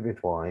issues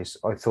COVID-wise,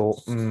 I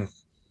thought,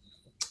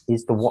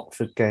 is the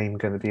Watford game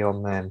going to be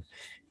on then?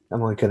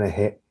 Am I going to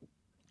hit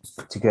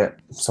to get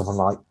someone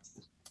like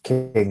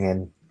King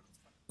in?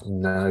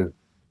 No.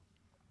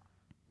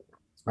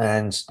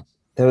 And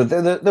there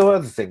were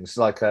other things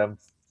like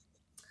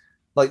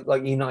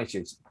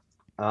United.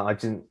 I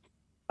didn't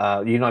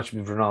United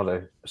with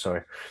Ronaldo.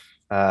 Sorry,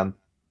 I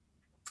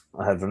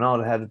had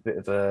Ronaldo had a bit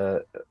of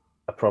a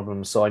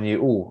problem, so I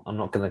knew, I'm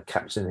not going to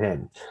captain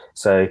him.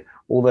 So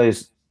all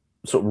those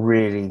sort of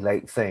really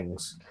late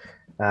things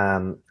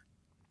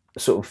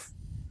sort of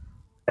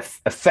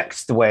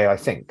affects the way I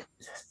think.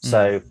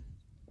 So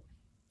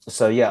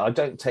yeah, I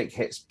don't take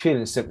hits purely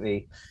and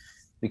simply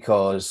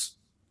because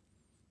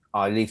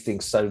I leave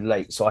things so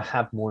late, so I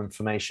have more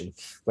information.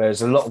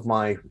 Whereas a lot of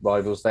my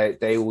rivals,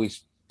 they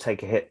always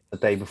take a hit the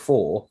day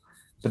before,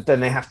 but then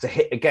they have to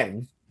hit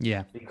again.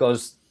 Yeah,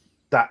 because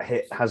that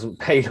hit hasn't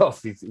paid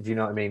off, if you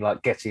know what I mean.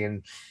 Like getting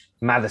in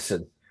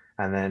Maddison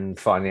and then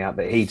finding out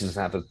that he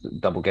doesn't have a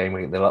double game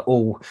week. They're like,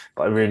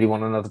 but I really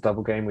want another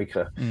double game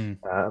weeker.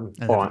 All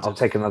right, I'll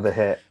take another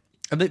hit.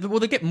 And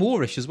they get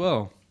Moorish as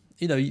well.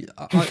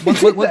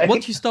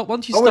 Once you start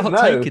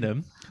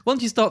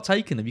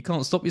taking them, you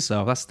can't stop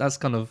yourself. That's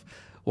kind of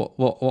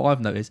what I've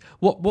noticed.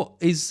 What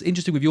is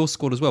interesting with your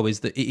squad as well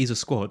is that it is a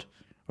squad,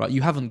 right?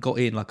 You haven't got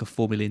in like a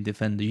 4 million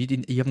defender. You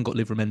haven't got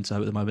Livramento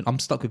at the moment. I'm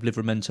stuck with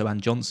Livramento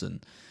and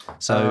Johnson.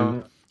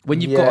 So When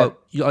you've got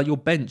your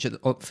bench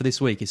for this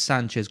week is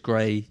Sanchez,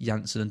 Gray,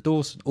 Janssen, and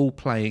Dawson, all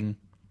playing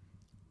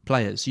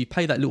players. So you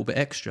pay that little bit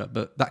extra,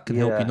 but that can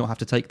help you not have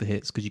to take the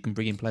hits because you can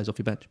bring in players off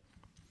your bench.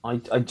 I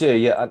do,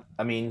 yeah.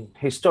 I mean,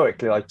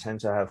 historically, I tend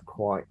to have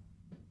quite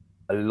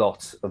a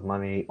lot of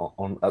money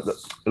on a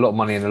lot of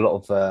money and a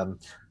lot of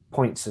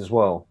points as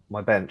well.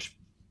 My bench.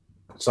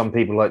 Some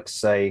people like to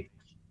say,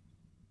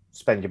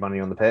 spend your money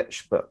on the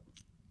pitch, but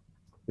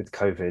with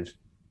COVID,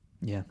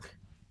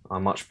 I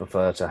much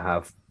prefer to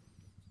have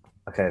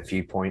a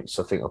few points.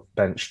 I think I've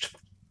benched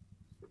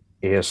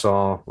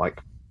ESR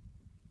like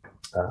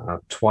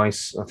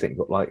twice. I think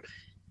got like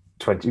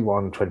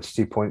 21,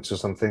 22 points or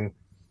something.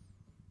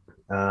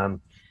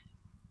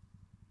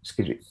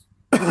 Excuse me.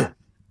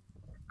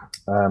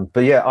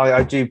 But yeah,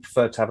 I do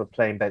prefer to have a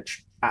playing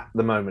bench at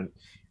the moment,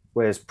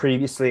 whereas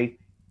previously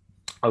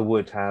I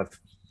would have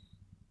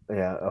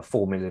a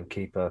 4 million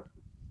keeper,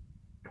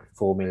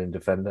 4 million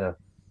defender,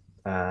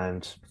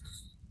 and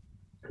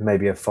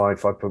maybe a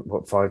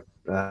 5.5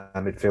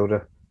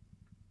 midfielder.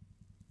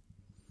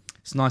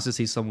 It's nice to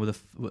see someone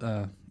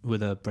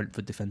with a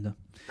Brentford defender,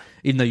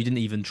 even though you didn't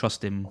even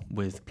trust him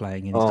with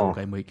playing in his double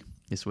game week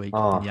this week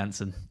in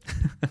Janssen.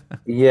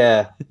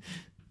 Yeah,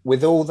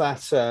 with all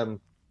that,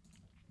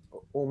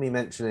 all me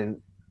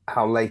mentioning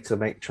how late to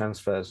make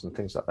transfers and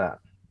things like that,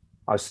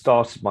 I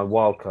started my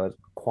wildcard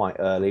quite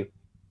early,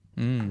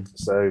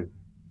 so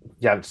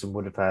Janssen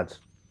would have had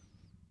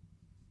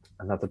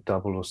another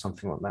double or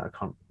something like that. I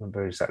can't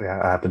remember exactly how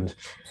it happened.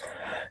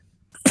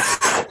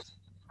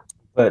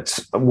 But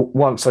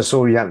once I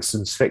saw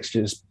Janssen's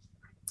fixtures,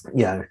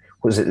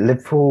 was it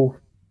Liverpool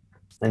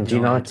and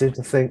United?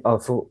 I think I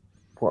thought,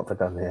 what have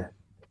I done here?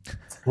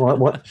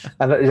 What?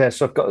 And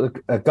so I've got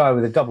a guy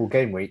with a double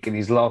game week, and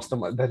he's last on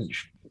my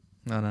bench.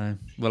 I know.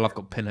 Well, I've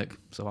got Pinnock,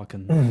 so I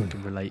can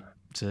relate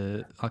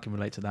to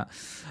that.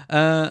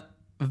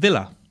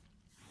 Villa.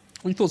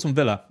 What are your thoughts on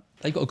Villa?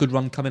 They've got a good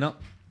run coming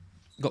up.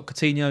 Got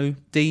Coutinho,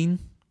 Dean.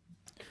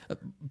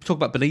 Talk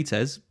about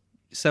Benitez.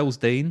 Sells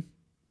Dean.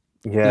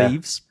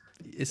 Leaves.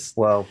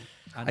 I'm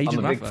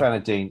a big fan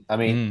of Dean. I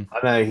mean, I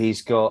know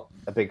he's got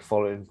a big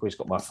following. He's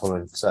got my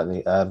following,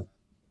 certainly.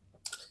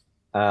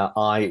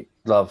 I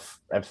love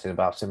everything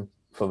about him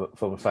from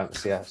a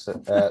fantasy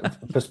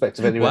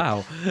perspective anyway.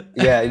 Wow.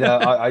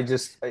 I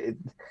just...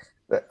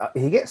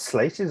 he gets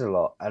slated a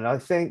lot, and I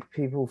think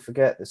people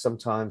forget that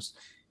sometimes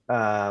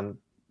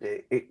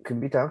it can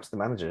be down to the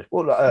manager.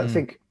 Well, I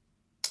think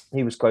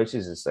he was quoted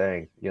as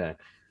saying,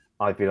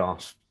 I've been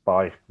asked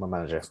by my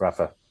manager,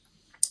 Rafa,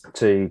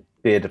 to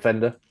be a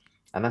defender,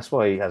 and that's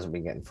why he hasn't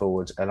been getting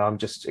forward. And I'm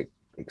just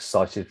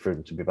excited for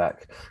him to be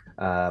back.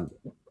 I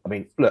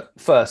mean, look,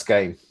 first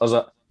game, I was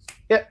like,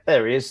 yeah,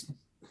 there he is.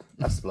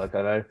 That's the bloke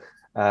I know.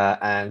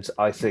 And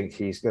I think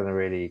he's going to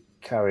really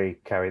carry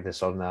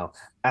this on now.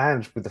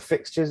 And with the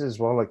fixtures as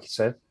well, like you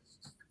said,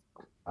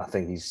 I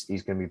think he's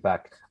going to be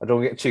back. I don't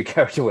want to get too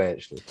carried away,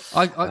 actually.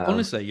 I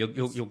honestly,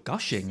 you're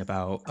gushing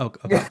about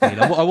Dean.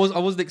 I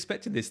wasn't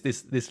expecting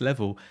this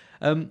level.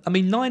 I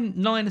mean,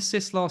 nine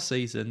assists last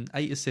season,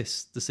 8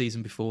 assists the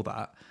season before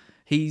that.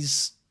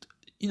 He's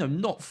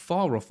not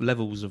far off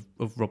levels of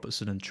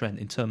Robertson and Trent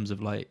in terms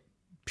of like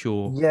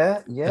pure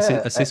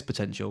assist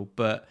potential,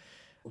 but.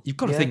 You've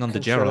got a thing under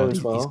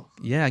Gerrard, well.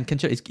 And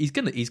he's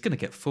gonna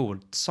get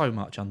forward so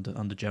much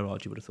under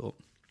Gerrard. You would have thought.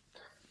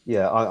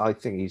 Yeah, I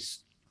think he's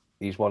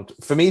one.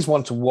 For me, he's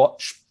one to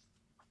watch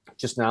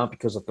just now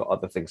because I've got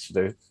other things to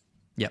do.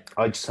 Yeah,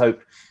 I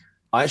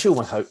actually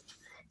almost hope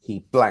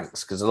he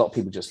blanks, because a lot of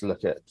people just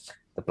look at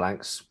the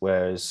blanks,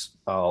 whereas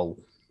I'll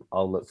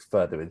look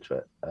further into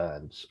it.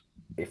 And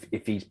if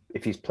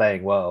he's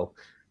playing well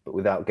but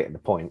without getting the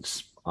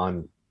points,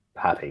 I'm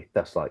happy.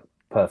 That's like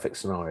perfect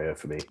scenario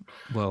for me.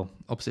 Well,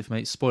 opposite for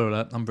me. Spoiler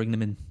alert, I'm bringing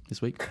them in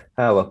this week.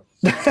 Oh, well.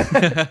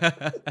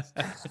 I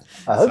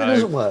hope it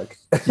doesn't work.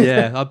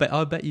 Yeah, I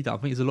bet you don't. I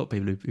think there's a lot of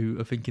people who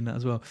are thinking that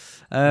as well.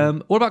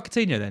 What about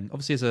Coutinho then?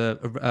 Obviously, as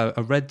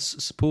a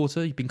Reds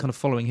supporter, you've been kind of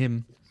following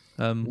him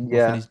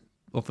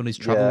off on his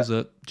travels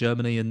at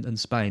Germany and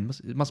Spain.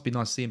 It must be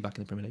nice to see him back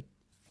in the Premier League.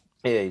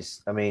 It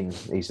is. I mean,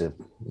 he's a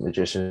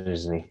magician,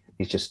 isn't he?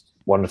 He's just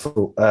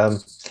wonderful.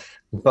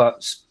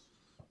 But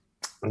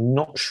I'm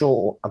not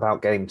sure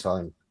about game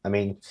time. I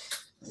mean,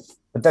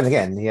 but then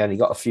again, he only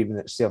got a few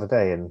minutes the other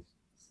day, and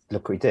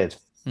look what he did.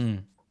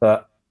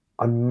 But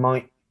I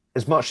might,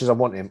 as much as I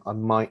want him, I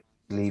might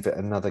leave it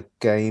another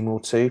game or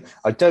two.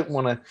 I don't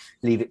want to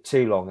leave it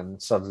too long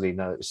and suddenly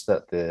notice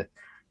that the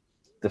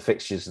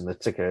fixtures and the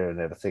ticker and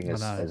everything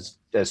has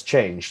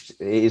changed.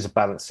 It is a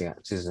balancing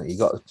act, isn't it? You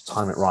got to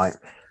time it right.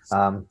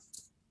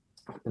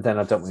 Then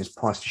I don't want his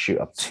price to shoot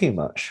up too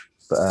much.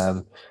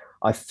 But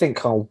I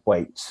think I'll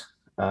wait.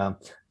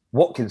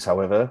 Watkins,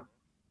 however,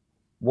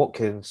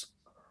 because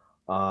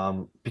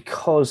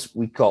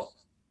we got,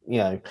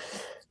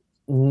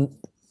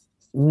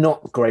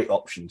 not great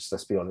options,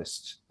 let's be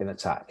honest, in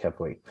attack, have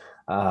we?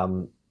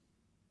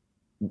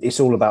 It's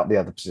all about the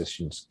other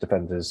positions,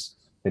 defenders,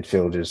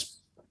 midfielders,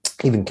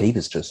 even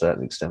keepers to a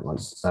certain extent, like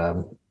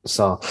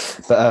Sarr.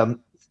 But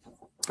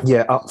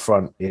up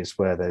front is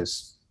where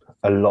there's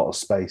a lot of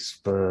space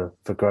for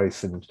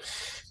growth and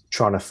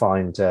trying to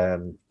find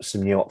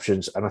some new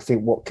options. And I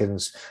think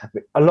Watkins,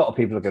 a lot of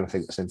people are going to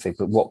think the same thing,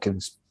 but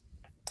Watkins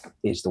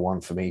is the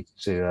one for me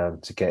to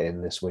get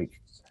in this week.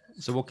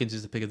 So Watkins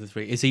is the pick of the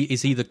three. Is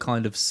he the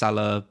kind of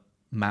Salah,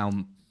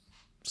 Mount,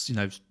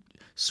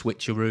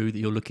 switcheroo that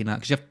you're looking at?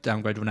 Because you have to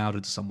downgrade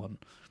Ronaldo to someone,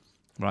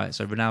 right?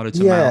 So Ronaldo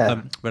to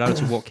Mount, Ronaldo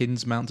to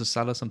Watkins, Mount to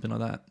Salah, something like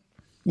that.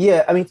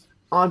 Yeah, I mean,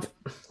 I've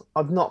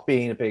not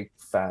been a big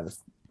fan of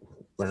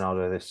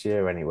Ronaldo this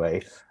year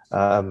anyway.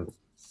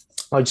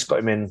 I just got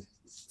him in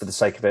for the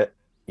sake of it,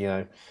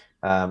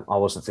 I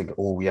wasn't thinking,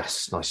 oh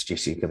yes, nice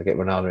juicy, going to get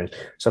Ronaldo in.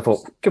 So I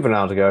thought, give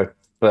Ronaldo a go,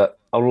 but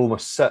I'll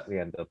almost certainly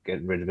end up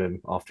getting rid of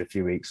him after a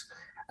few weeks.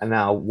 And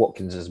now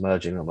Watkins is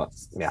merging. I'm like,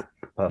 yeah,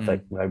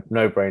 perfect,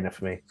 no brainer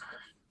for me.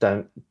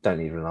 Don't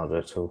need Ronaldo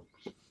at all.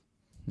 There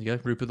you go.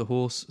 Rupert the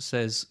Horse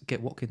says,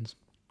 get Watkins.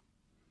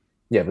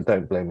 Yeah, but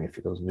don't blame me if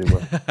it doesn't do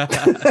well.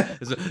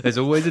 There's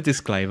always a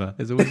disclaimer.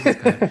 It's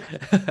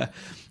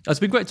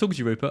been great talking to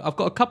you, Rupert. I've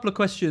got a couple of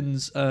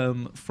questions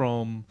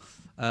from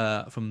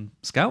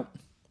Scout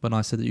when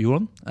I said that you were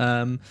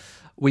on.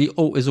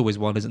 There's always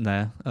one, isn't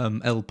there?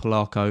 El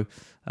Polaco.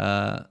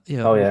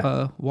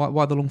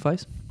 Why the long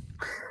face?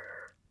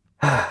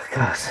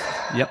 God.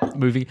 Yep.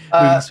 Moving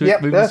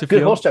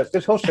good horse joke.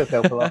 Good horse joke,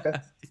 El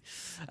Polaco.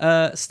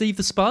 Steve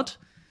the Spud.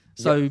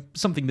 So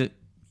something that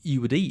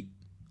you would eat,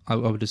 I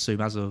would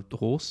assume, as a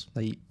horse.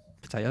 They eat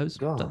potatoes.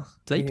 Do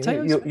they eat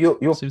potatoes? You're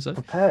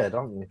prepared,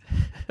 aren't you?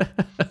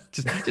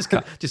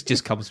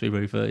 just comes to me,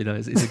 Rupert.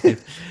 It's a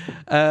gift.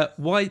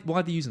 Why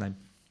the username?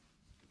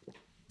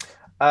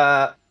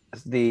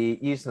 The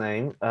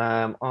username.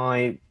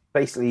 I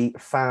basically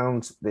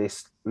found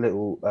this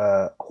little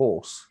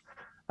horse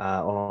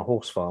on a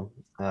horse farm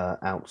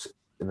out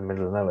in the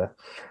middle of nowhere,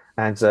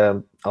 and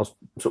I was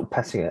sort of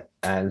petting it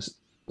and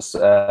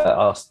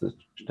asked the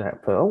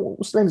director,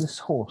 what's the name of this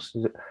horse?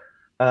 Is it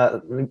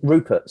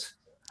Rupert?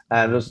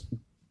 And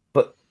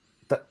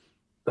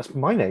that's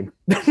my name.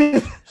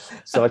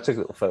 So I took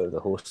a little photo of the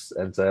horse,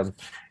 and there we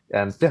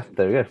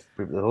go,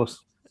 Rupert the horse.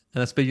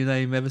 And that's been your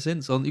name ever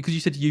since? Because you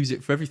said you use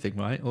it for everything,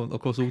 right? Of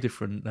course, all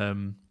different.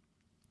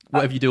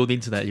 Whatever you do on the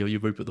internet, you're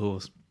Rupert the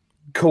Horse.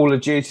 Call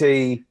of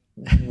Duty,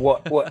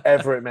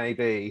 whatever it may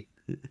be,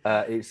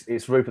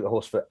 it's Rupert the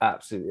Horse for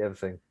absolutely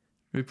everything.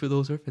 Rupert the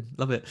Horse, everything.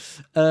 Love it.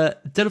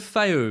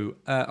 Delfeu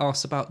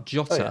asks about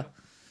Jota. Oh, yeah.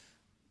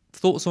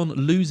 Thoughts on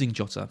losing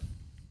Jota?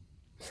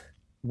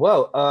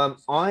 Well,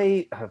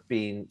 I have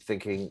been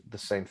thinking the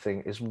same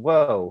thing as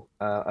well.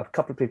 A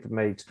couple of people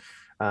made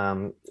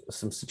some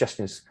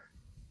suggestions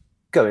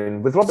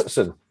going with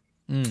Robertson,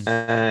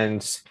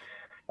 and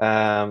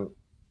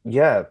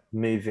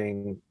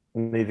moving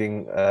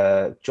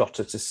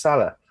Jota to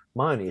Salah.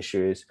 My only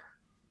issue is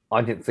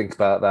I didn't think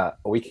about that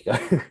a week ago.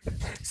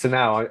 So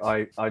now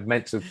I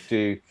meant to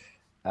do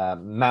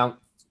Mount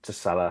to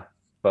Salah,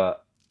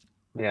 but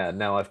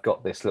now I've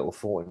got this little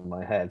thought in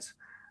my head.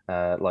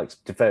 Like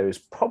Defoe is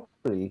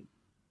probably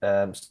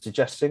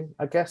suggesting,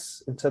 I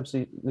guess, in terms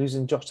of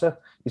losing Jota,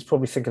 he's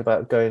probably thinking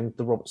about going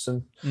the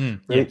Robertson route.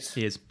 Yeah,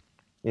 he is.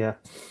 Yeah.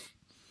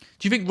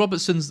 Do you think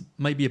Robertson's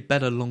maybe a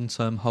better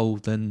long-term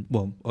hold than,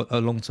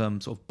 a long-term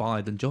sort of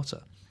buy than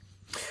Jota?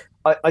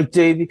 I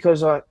do,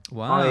 because I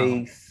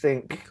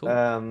think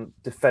cool.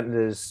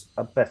 Defenders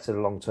are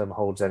better long-term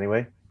holds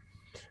anyway.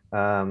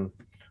 I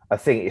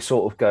think it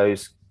sort of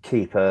goes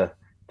keeper,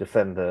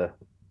 defender,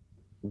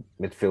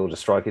 midfielder,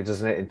 striker,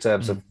 doesn't it? In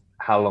terms of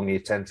how long you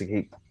tend to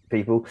keep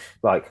people.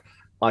 Like,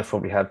 I've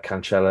probably had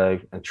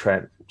Cancelo and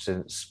Trent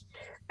since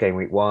game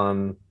week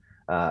 1.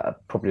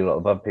 Probably a lot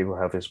of other people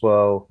have as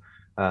well.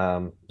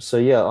 I'd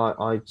say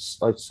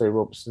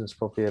Robertson's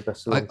probably a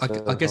better.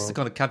 I guess the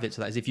kind of caveat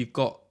to that is if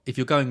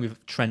you're going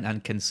with Trent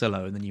and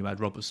Cancelo and then you add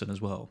Robertson as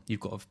well, you've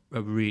got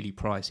a really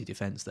pricey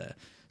defence there.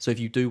 So if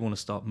you do want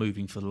to start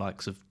moving for the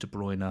likes of De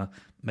Bruyne,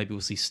 maybe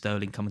we'll see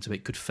Sterling come into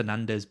it. Could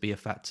Fernandes be a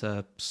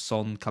factor?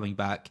 Son coming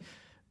back?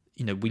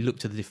 We look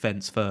to the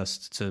defence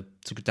first to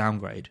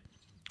defend,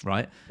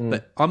 right?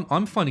 But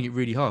I'm finding it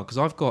really hard because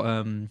I've got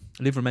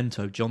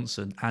Livramento,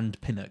 Johnson, and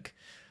Pinnock.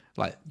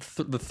 Like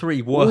the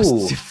three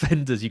worst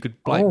defenders you could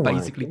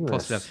basically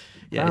possibly have.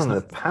 Yeah, it's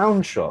a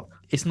pound shop.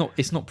 It's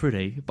not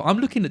pretty, but I'm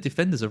looking at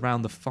defenders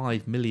around the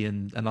 5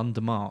 million and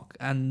under mark,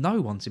 and no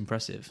one's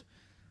impressive.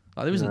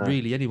 Like, there isn't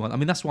really anyone. I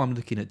mean, that's why I'm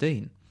looking at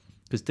Dean,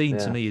 because Dean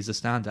to me is a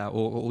standout,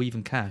 or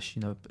even Cash.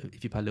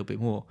 If you pay a little bit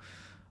more,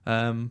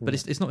 but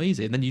it's not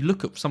easy. And then you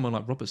look at someone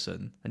like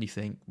Robertson, and you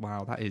think,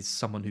 wow, that is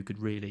someone who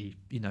could really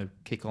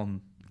kick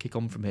on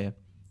from here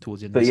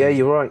towards the end. But yeah,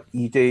 you're right.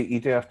 You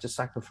do have to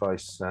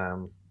sacrifice.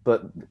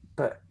 But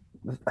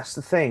that's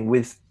the thing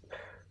with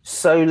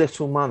so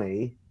little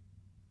money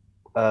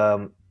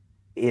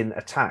in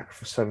attack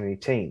for so many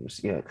teams.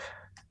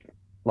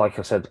 Like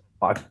I said,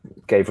 I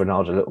gave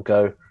Ronaldo a little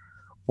go.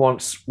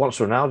 Once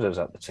Ronaldo's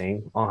at the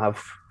team, I'll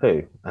have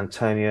who?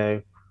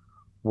 Antonio,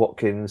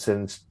 Watkins,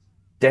 and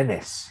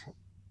Dennis,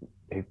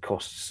 who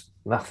costs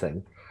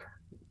nothing.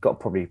 Got to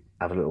probably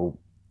have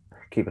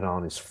keep an eye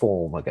on his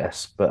form, I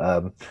guess.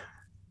 But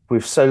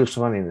with so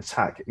little money in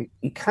attack,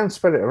 you can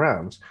spread it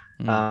around.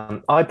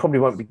 I probably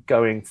won't be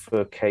going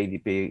for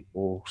KDB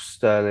or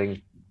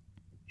Sterling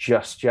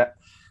just yet.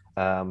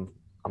 I'm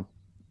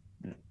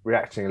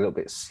reacting a little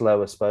bit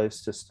slow, I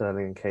suppose, to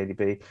Sterling and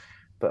KDB,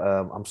 but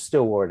I'm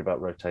still worried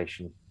about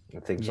rotation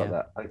and things like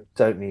that. I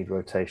don't need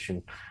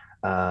rotation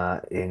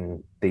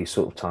in these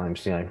sort of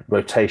times.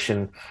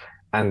 Rotation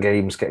and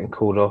games getting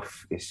called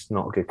off is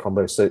not a good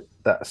combo. So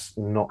that's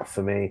not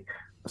for me.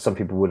 Some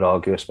people would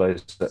argue, I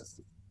suppose, that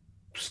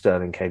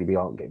Sterling, KDB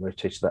aren't getting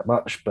rotated that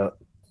much, but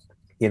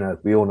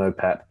we all know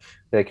Pep.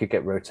 They could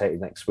get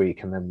rotated next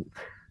week, and then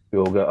we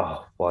all go,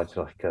 "Oh, why did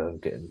I go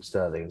and get in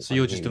Sterling?" So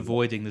you're just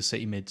avoiding the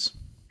City mids.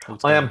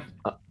 Altogether.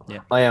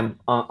 I am.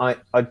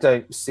 I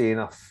don't see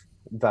enough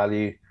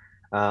value.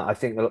 I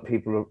think a lot of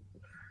people are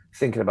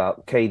thinking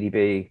about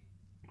KDB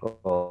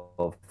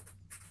of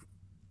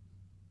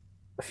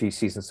a few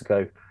seasons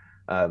ago.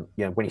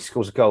 When he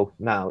scores a goal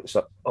now, it's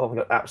like, oh my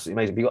God,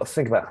 absolutely amazing. But you've got to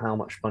think about how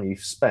much money you've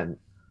spent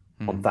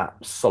on that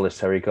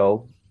solitary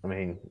goal. I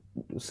mean,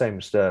 same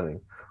with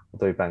Sterling,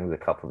 although he banged a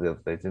couple the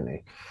other day, didn't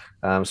he?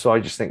 So I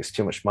just think it's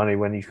too much money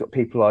when you've got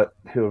people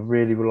who are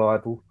really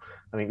reliable.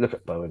 I mean, look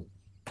at Bowen.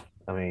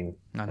 I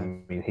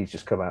mean, he's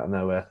just come out of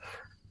nowhere.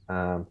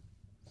 Well,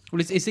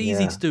 it's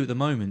easy to do at the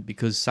moment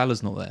because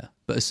Salah's not there.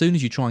 But as soon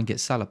as you try and get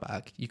Salah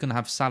back, you're going to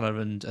have Salah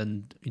and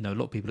a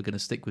lot of people are going to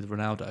stick with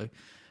Ronaldo.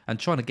 And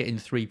trying to get in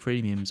 3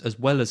 premiums as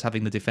well as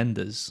having the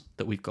defenders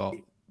that we've got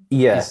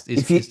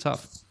is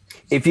tough.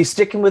 If you're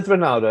sticking with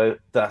Ronaldo,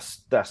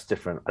 that's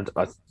different.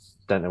 I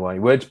don't know why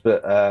you would,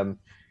 but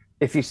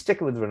if you're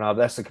sticking with Ronaldo,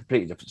 that's a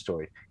completely different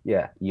story.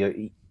 Yeah,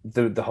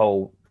 the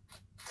whole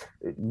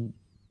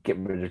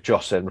getting rid of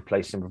Jota and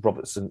replacing him with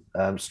Robertson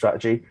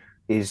strategy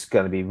is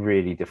going to be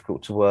really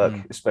difficult to work,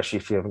 especially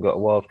if you haven't got a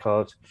wild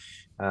card.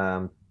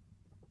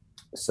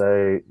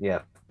 So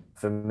yeah,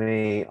 for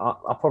me,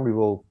 I probably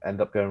will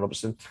end up going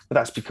Robertson, but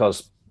that's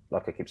because,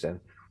 like I keep saying,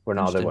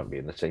 Ronaldo won't be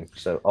in the team,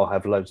 so I'll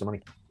have loads of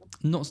money.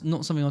 Not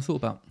something I thought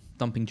about,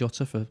 dumping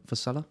Jota for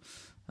Salah.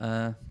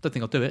 Don't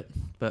think I'll do it,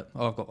 but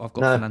I've got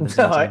Fernandes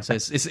in the team, so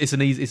it's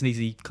an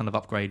easy kind of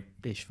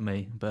upgrade-ish for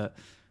me. But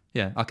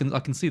yeah, I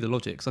can see the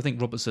logic. Because I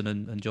think Robertson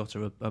and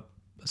Jota are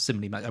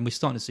similarly matched, and we're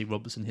starting to see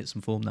Robertson hit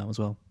some form now as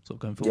well, sort of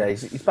going forward. Yeah,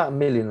 he's about $1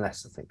 million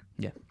less, I think.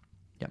 Yeah,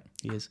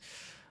 he is.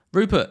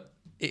 Rupert,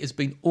 it has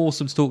been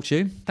awesome to talk to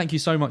you. Thank you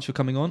so much for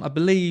coming on. I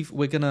believe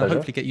we're going to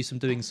hopefully get you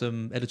doing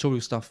some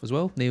editorial stuff as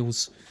well.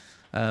 Neil's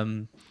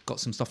got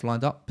some stuff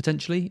lined up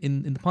potentially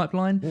in the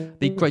pipeline.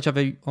 Be great to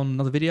have you on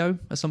another video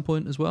at some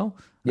point as well.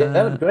 Yeah,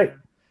 that would be great.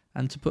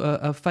 And to put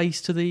a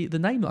face to the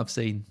name that I've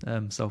seen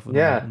on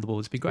the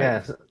board. It's been great.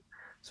 Yeah,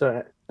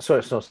 so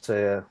it's not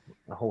a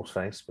horse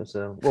face, but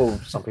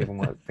some people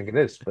might think it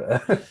is.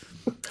 But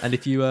and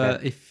if you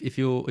if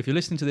you're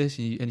listening to this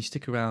and you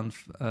stick around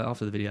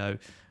after the video,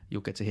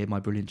 you'll get to hear my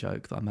brilliant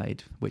joke that I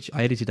made, which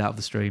I edited out of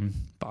the stream,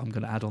 but I'm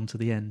going to add on to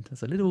the end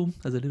as a little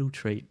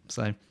treat.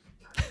 So,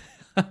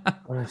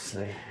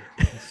 honestly.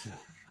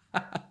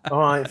 All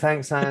right,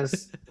 thanks,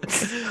 Hans.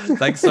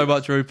 Thanks so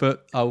much,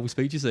 Rupert. I will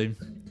speak to you soon.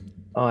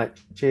 All right,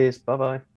 cheers. Bye bye.